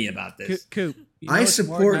yelling at me about this. Coop. you know I what's more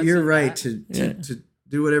support nuts your than right that? to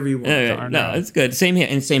do whatever you want. Yeah, no, it's good. Same here,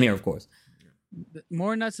 and same here, of course.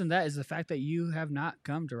 More nuts than that is the fact that you have not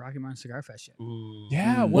come to Rocky Mountain Cigar Fest yet.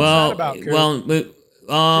 Yeah, what's that about, Coop?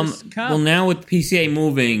 Just come. Well, now with PCA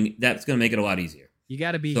moving, that's going to make it a lot easier. You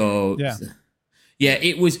got to be. So Yeah.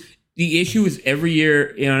 it was the issue is every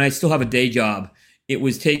year, and I still have a day job. It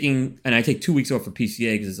was taking, and I take 2 weeks off for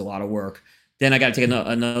PCA because it's a lot of work. Then I got to take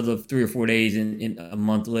another 3 or 4 days in a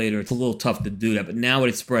month later. It's a little tough to do that, but now that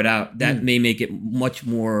it's spread out, that may make it much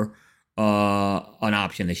more an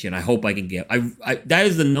option this year. And I hope I can get. I that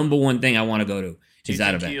is the number one thing I want to go to. Do you Is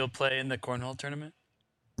that think event? you'll play in the cornhole tournament?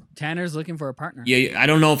 Tanner's looking for a partner. Yeah, I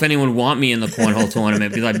don't know if anyone want me in the cornhole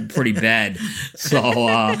tournament because I'm pretty bad. So,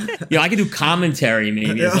 I can do commentary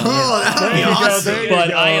maybe. Or something. that would be awesome. there you But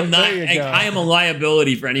go, I am not. there you go. I am a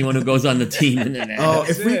liability for anyone who goes on the team. Oh,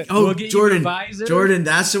 if we, We'll get you Jordan, a visor. Jordan,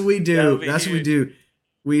 that's what we That do. would be That's what we huge. do.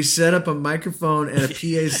 We set up a microphone and a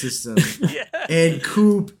PA system, Yeah. and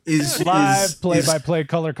Coop is Live is- play-by-play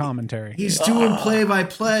color commentary. He's doing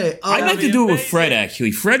play-by-play. Oh, I'd like to be do it with amazing. Fred.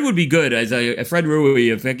 Actually, Fred would be good as a Fred Rui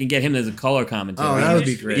if I can get him as a color commentator. Oh, that would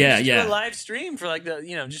be great. Yeah, Just yeah. do a live stream for like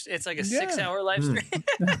it's like a 6-hour live Hmm. stream.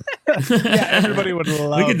 Yeah, everybody would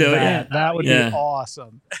love could do it, that. yeah. That would Yeah. be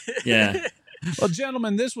awesome. Yeah. Well,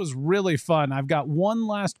 gentlemen, this was really fun. I've got one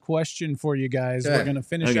last question for you guys. Okay. We're going to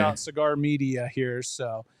finish Okay. out Cigar Media here.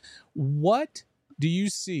 So, what do you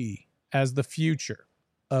see as the future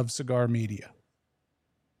of Cigar Media?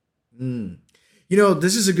 You know,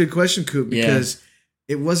 this is a good question, Coop, Yeah. because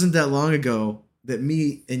it wasn't that long ago that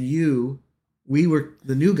me and you, we were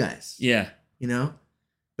the new guys. Yeah. You know,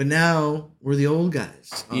 but now we're the old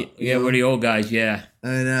guys. Yeah, we're the old guys. Yeah.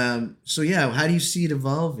 And so yeah, how do you see it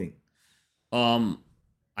evolving?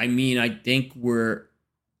 I mean, I think we're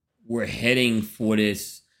heading for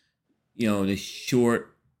this, this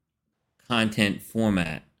short content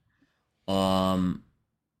format.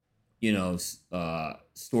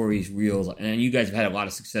 Stories, reels, and you guys have had a lot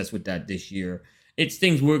of success with that this year. It's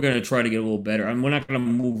things we're going to try to get a little better. I mean, we're not going to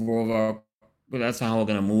move over, but that's how we're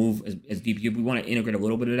going to move as DPU. We want to integrate a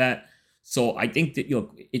little bit of that. So I think that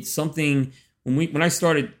it's something. When I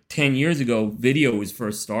started 10 years ago, video was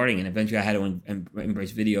first starting, and eventually I had to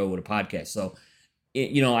embrace video with a podcast. So,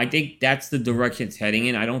 I think that's the direction it's heading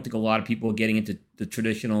in. I don't think a lot of people are getting into the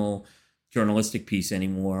traditional journalistic piece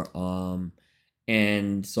anymore.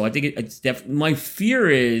 And so I think it's definitely, my fear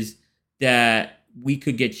is that we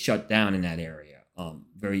could get shut down in that area.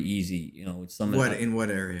 Very easy, it's something. In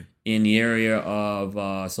what area? In the area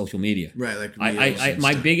of social media. Right, like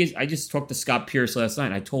I just talked to Scott Pierce last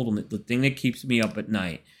night. I told him that the thing that keeps me up at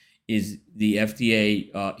night is the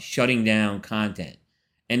FDA shutting down content,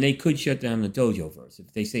 and they could shut down the Dojo verse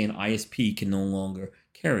if they say an ISP can no longer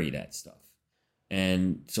carry that stuff.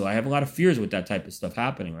 And so I have a lot of fears with that type of stuff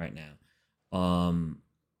happening right now.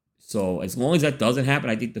 So as long as that doesn't happen,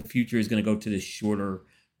 I think the future is going to go to this shorter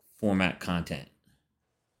format content.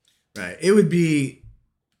 Right. It would be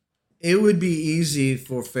easy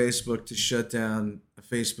for Facebook to shut down a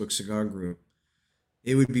Facebook cigar group.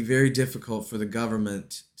 It would be very difficult for the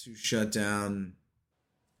government to shut down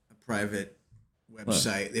a private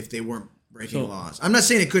website if they weren't breaking laws. I'm not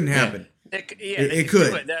saying it couldn't happen. It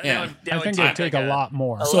could. I think it would take a lot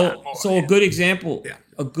more. So a good example,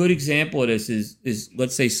 a good example of this is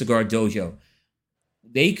let's say Cigar Dojo.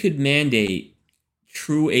 They could mandate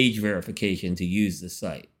true age verification to use the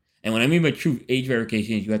site. And what I mean by true age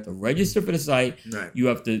verification is you have to register for the site. Right. You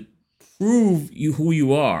have to prove who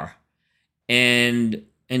you are, and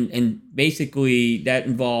basically that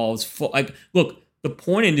involves look. The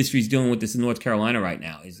porn industry is dealing with this in North Carolina right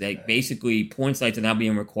now. Is that basically porn sites are now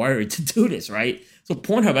being required to do this, right? So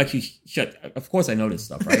Pornhub actually shut. Of course, I know this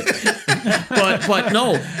stuff, right? but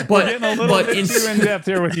no, We're getting a little bit too in depth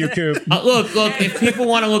here with you, Coop. Look. If people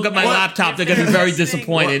want to look at my laptop, they're going to be very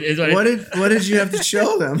disappointed. What did you have to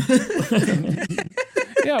show them?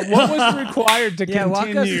 Yeah, what was required to Yeah, walk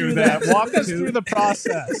us continue through that? that. Walk us through the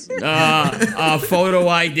process. Photo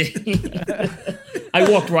ID. I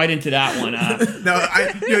walked right into that one.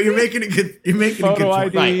 You're making it good. You're making Photo a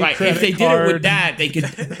good point. ID. Right. If they did it card. with that, they could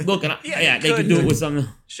look. They could. could do it with something.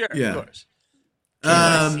 Sure, Yeah. of course.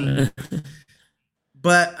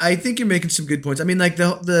 But I think you're making some good points. I mean, like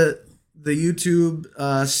the the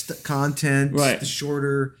YouTube content, Right. the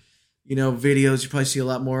shorter, videos. You probably see a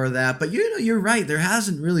lot more of that. But you're right. There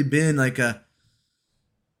hasn't really been like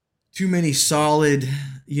too many solid,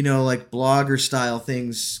 like blogger style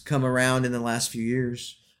things come around in the last few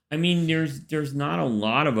years. I mean, there's not a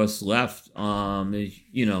lot of us left.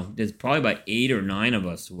 There's probably about 8 or 9 of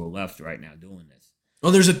us who are left right now doing this. Oh,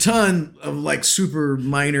 there's a ton of like super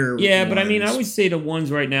minor. Yeah, but I mean, I ones. would say the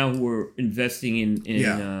ones right now who are investing in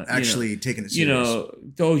actually taking it serious.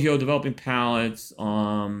 Dojo, developing palettes,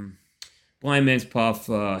 Blind Man's Puff,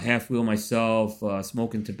 Half Wheel myself,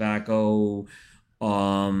 Smoking Tobacco.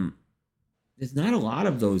 There's not a lot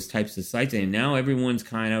of those types of sites, and now everyone's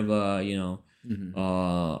kind of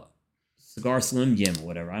Cigar Slim Jim or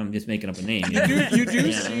whatever. I'm just making up a name. You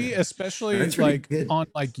do see, especially That's really like good. on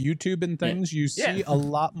like YouTube and things, you see Yeah. a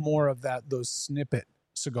lot more of those snippet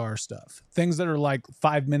cigar stuff. Things that are like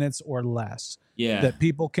 5 minutes or less Yeah. that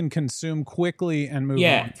people can consume quickly and move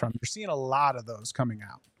Yeah. on from. You're seeing a lot of those coming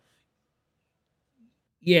out.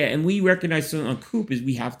 Yeah, and we recognize something on Coop is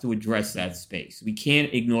we have to address that space. We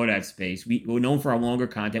can't ignore that space. We're known for our longer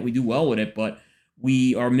content. We do well with it, but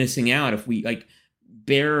we are missing out if we like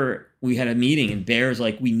Bear. We had a meeting and Bear's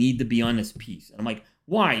like, we need to be on this piece. And I'm like,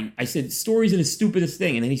 why? I said, stories are the stupidest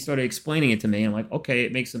thing. And then he started explaining it to me. And I'm like, okay,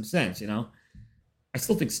 it makes some sense, I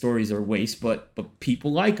still think stories are a waste, but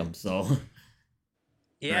people like them, so.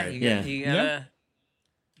 Yeah, Right. you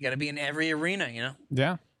gotta be in every arena,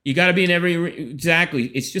 Yeah. You got to be in exactly.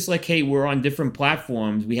 It's just like, hey, we're on different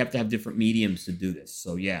platforms. We have to have different mediums to do this.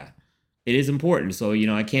 So yeah, it is important. So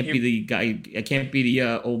I can't be the guy. I can't be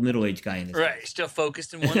the old middle-aged guy in this. Right, still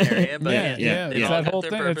focused in one area, but Yeah. they It's all that got whole their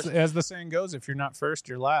thing. purpose. As the saying goes, if you're not first,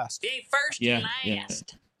 you're last. Be first Yeah, and yeah.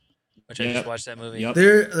 last. Which I just watched that movie. Yep.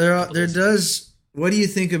 There does. What do you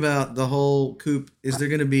think about the whole Coop? Is there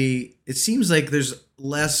going to be? It seems like there's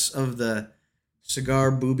less of the cigar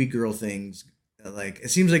booby girl things. Like it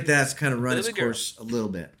seems like that's kind of run its Booby girl. course a little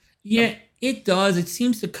bit. Yeah, it does. It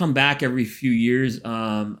seems to come back every few years.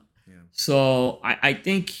 So I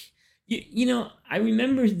think I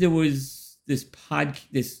remember there was this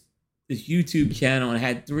this YouTube channel and it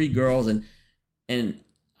had 3 girls and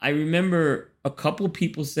I remember a couple of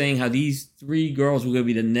people saying how these 3 girls were going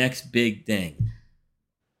to be the next big thing.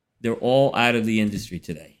 They're all out of the industry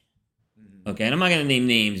today. Okay, and I'm not going to name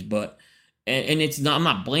names, but and it's not. I'm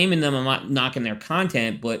not blaming them. I'm not knocking their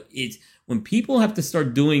content, but it's when people have to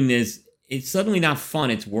start doing this, it's suddenly not fun.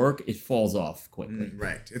 It's work. It falls off quickly.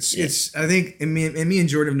 Right. It's. I think, and me and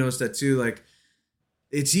Jordan have noticed that too. Like,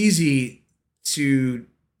 it's easy to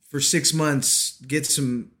for 6 months get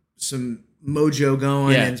some mojo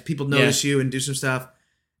going, and people notice you and do some stuff,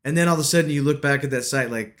 and then all of a sudden you look back at that site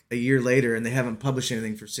like a year later, and they haven't published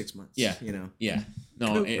anything for 6 months. Yeah. Yeah.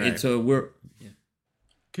 No. It's we're.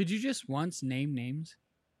 Could you just once name names?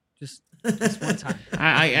 Just one time.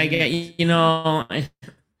 I get no.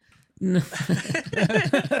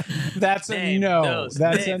 That's a Name no. those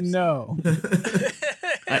That's names. a no.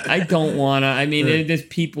 I don't want to. I mean, there's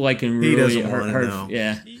people I can He really doesn't wanna hurt. know.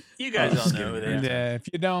 Yeah. You guys all know who they are. Yeah, if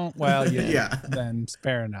you don't, well, Yeah. then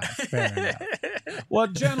fair enough. Fair enough. Well,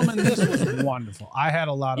 gentlemen, this was wonderful. I had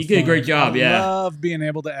a lot of You did a fun. great job, I yeah. love being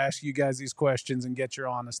able to ask you guys these questions and get your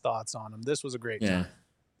honest thoughts on them. This was a great Yeah. time.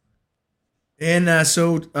 And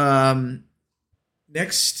so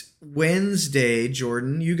next Wednesday,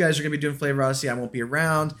 Jordan, you guys are going to be doing Flavor Odyssey. I won't be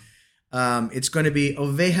around. It's going to be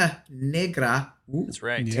Oveja Negra. That's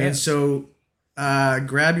right. Yeah. And so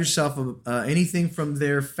grab yourself anything from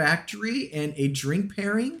their factory and a drink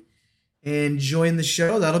pairing and join the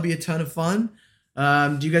show. That'll be a ton of fun.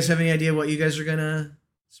 Do you guys have any idea what you guys are going to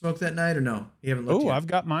smoke that night or no? You haven't looked Oh, yet. I've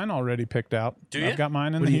got mine already picked out. Do I've ya? got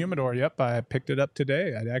mine in What the do you- humidor. Yep, I picked it up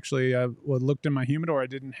today. I actually looked in my humidor. I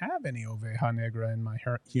didn't have any Oveja Negra in my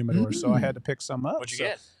humidor, so I had to pick some up. What'd you So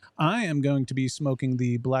get? I am going to be smoking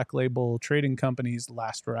the Black Label Trading Company's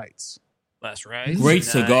Last Rites. Last right. Great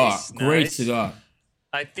cigar. Nice, Great nice. cigar.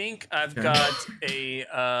 I think I've Okay. got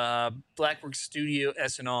a Blackwork Studio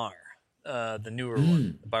SNR, the newer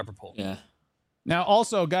one, the Barber Pole. Yeah. Now,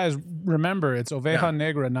 also, guys, remember it's Oveja Yeah.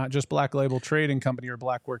 Negra, not just Black Label Trading Company or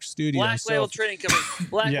Blackwork Studio. Black So Label if- Trading Company,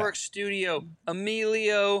 Blackwork Studio,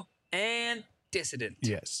 Emilio, and Dissident.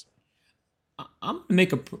 Yes. I'm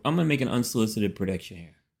gonna make an unsolicited prediction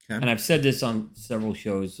here, Okay. and I've said this on several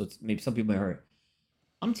shows, so maybe some people may heard it.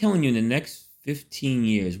 I'm telling you, in the next 15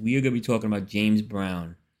 years, we are gonna be talking about James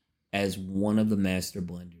Brown as one of the master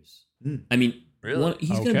blenders. Mm. I mean, Really? he's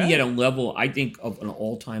gonna Okay. be at a level I think of an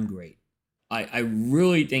all-time great. I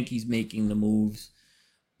really think he's making the moves.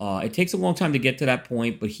 It takes a long time to get to that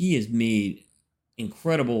point, but he has made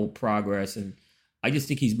incredible progress, and I just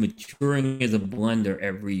think he's maturing as a blender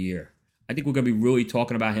every year. I think we're going to be really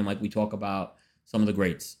talking about him like we talk about some of the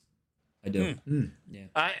greats. I do. Yeah.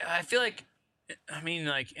 I feel like,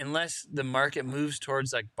 unless the market moves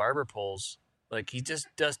towards like barber poles, like he just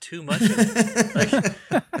does too much of it. Like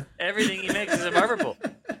everything he makes is a barber pole.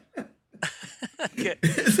 Okay.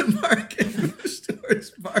 The market moves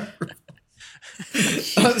towards barber.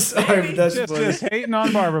 I'm sorry, but that's funny. Just hating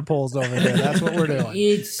on barber poles over here. That's what we're doing.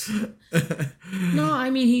 It's no, I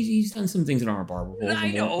mean he's done some things in our barber poles. I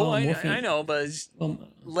know, but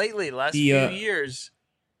lately, last few years,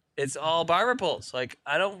 it's all barber poles. Like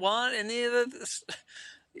I don't want any of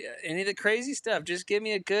the crazy stuff. Just give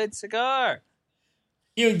me a good cigar.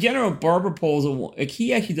 In general, barber poles are like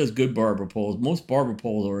he actually does good barber poles. Most barber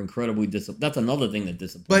poles are incredibly disappointing. That's another thing that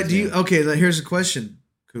disappoints. But do you? Okay, here's a question,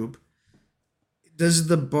 Coop. Does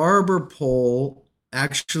the barber pole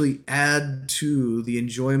actually add to the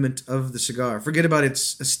enjoyment of the cigar? Forget about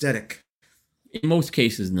its aesthetic. In most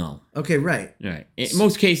cases, no. Okay, right. Right. In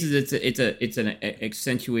most cases, it's an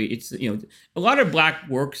accentuate. It's a lot of black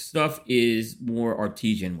work stuff is more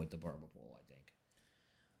artesian with the barber pole, I think.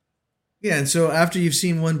 Yeah, and so after you've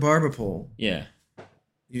seen one barber pole, yeah,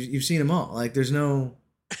 you've seen them all. Like there's no,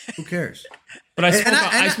 who cares? But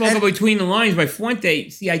I spoke between the lines by Fuente.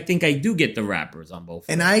 See, I think I do get the wrappers on both.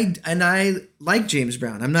 And I like James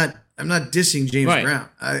Brown. I'm not dissing James Brown.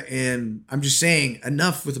 And I'm just saying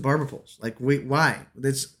enough with the barber poles. Like, wait, why?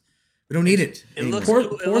 We don't need it. It looks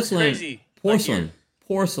crazy. Porcelain,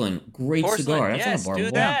 great cigar. That's not a barber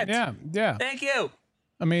pole. Yeah. Thank you.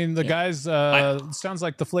 I mean, the guys. Sounds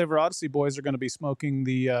like the Flavor Odyssey boys are going to be smoking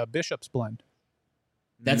the Bishop's blend.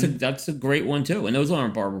 That's a great one too, and those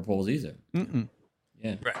aren't barber poles either.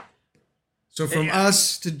 Yeah, right. So from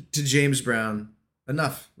us to James Brown,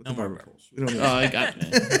 enough with the barber poles. We don't need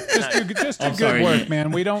just do good work,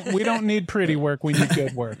 man. We don't need pretty work. We need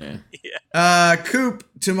good work. Coop,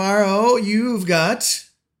 tomorrow you've got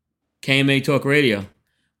KMA Talk Radio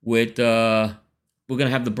with we're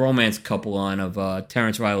gonna have the bromance couple on of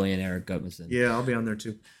Terrence Riley and Eric Gutmanson. Yeah, I'll be on there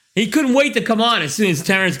too. He couldn't wait to come on as soon as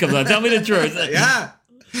Terrence comes on. Tell me the truth. Yeah.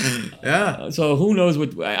 So who knows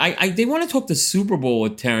what they want to talk the Super Bowl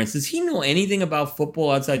with Terrence. Does he know anything about football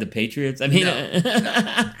outside the Patriots? I mean,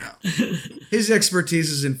 no. His expertise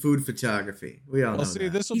is in food photography. We all know. See,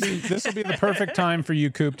 this will be the perfect time for you,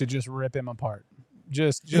 Coop, to just rip him apart.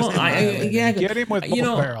 Just get him with both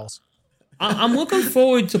barrels. I'm looking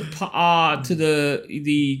forward to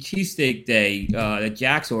the cheesesteak day that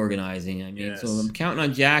Jack's organizing. I mean, so I'm counting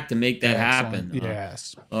on Jack to make that happen.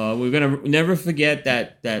 Yes. We're gonna never forget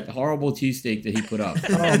that horrible cheesesteak that he put up.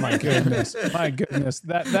 Oh my goodness,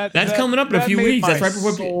 That's coming up in a few weeks. That's right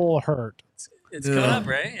before soul hurt. It's coming up,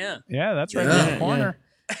 right? Yeah. Yeah, that's right in the corner.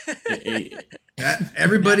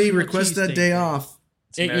 Everybody request that day off.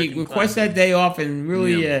 Request that day off, and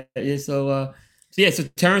really, so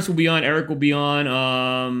Terrence will be on, Eric will be on,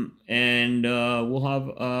 and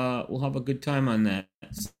we'll have a good time on that.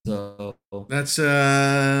 So that's 10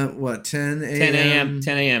 a.m.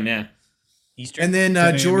 10 a.m. Yeah. Eastern. And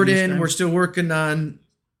then Jordan, Eastern. We're still working on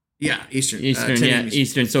Eastern.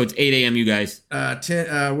 Eastern. So it's 8 a.m. you guys.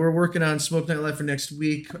 We're working on Smoke Night Live for next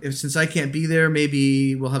week. Since I can't be there,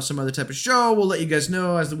 maybe we'll have some other type of show. We'll let you guys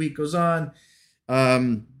know as the week goes on.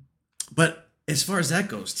 But as far as that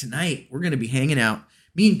goes, tonight we're going to be hanging out.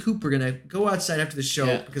 Me and Coop are going to go outside after the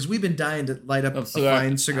show because we've been dying to light up a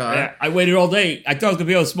fine cigar. I waited all day. I thought I was going to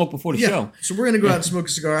be able to smoke before the show. So we're going to go out and smoke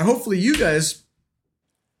a cigar. Hopefully you guys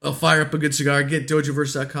will fire up a good cigar. Get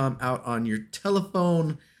dojoverse.com out on your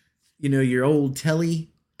telephone, your old telly.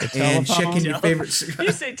 And check in your favorite cigar.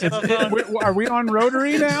 You say telephone. Are we on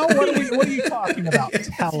rotary now? What are you talking about?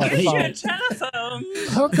 Telephone. Telephone.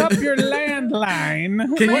 Hook up your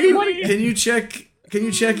landline. Can you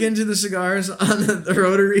check into the cigars on the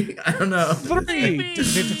rotary? I don't know. 3.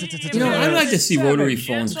 I'd like to see rotary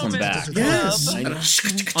phones come back.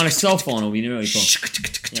 Yes. On a cell phone, it'll be really cool.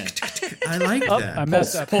 Yeah. I like that. I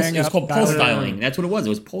messed up. It was called pulse styling. That's what it was. It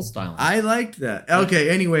was pulse styling. I liked that. Okay,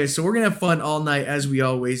 anyway, so we're going to have fun all night as we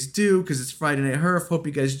always do because it's Friday Night Herf. Hope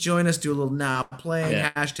you guys join us. Do a little now playing,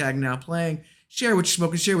 hashtag now playing. Share what you're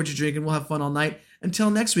smoking, share what you're drinking. We'll have fun all night. Until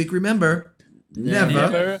next week, remember,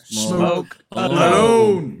 never smoke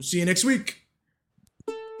alone. See you next week.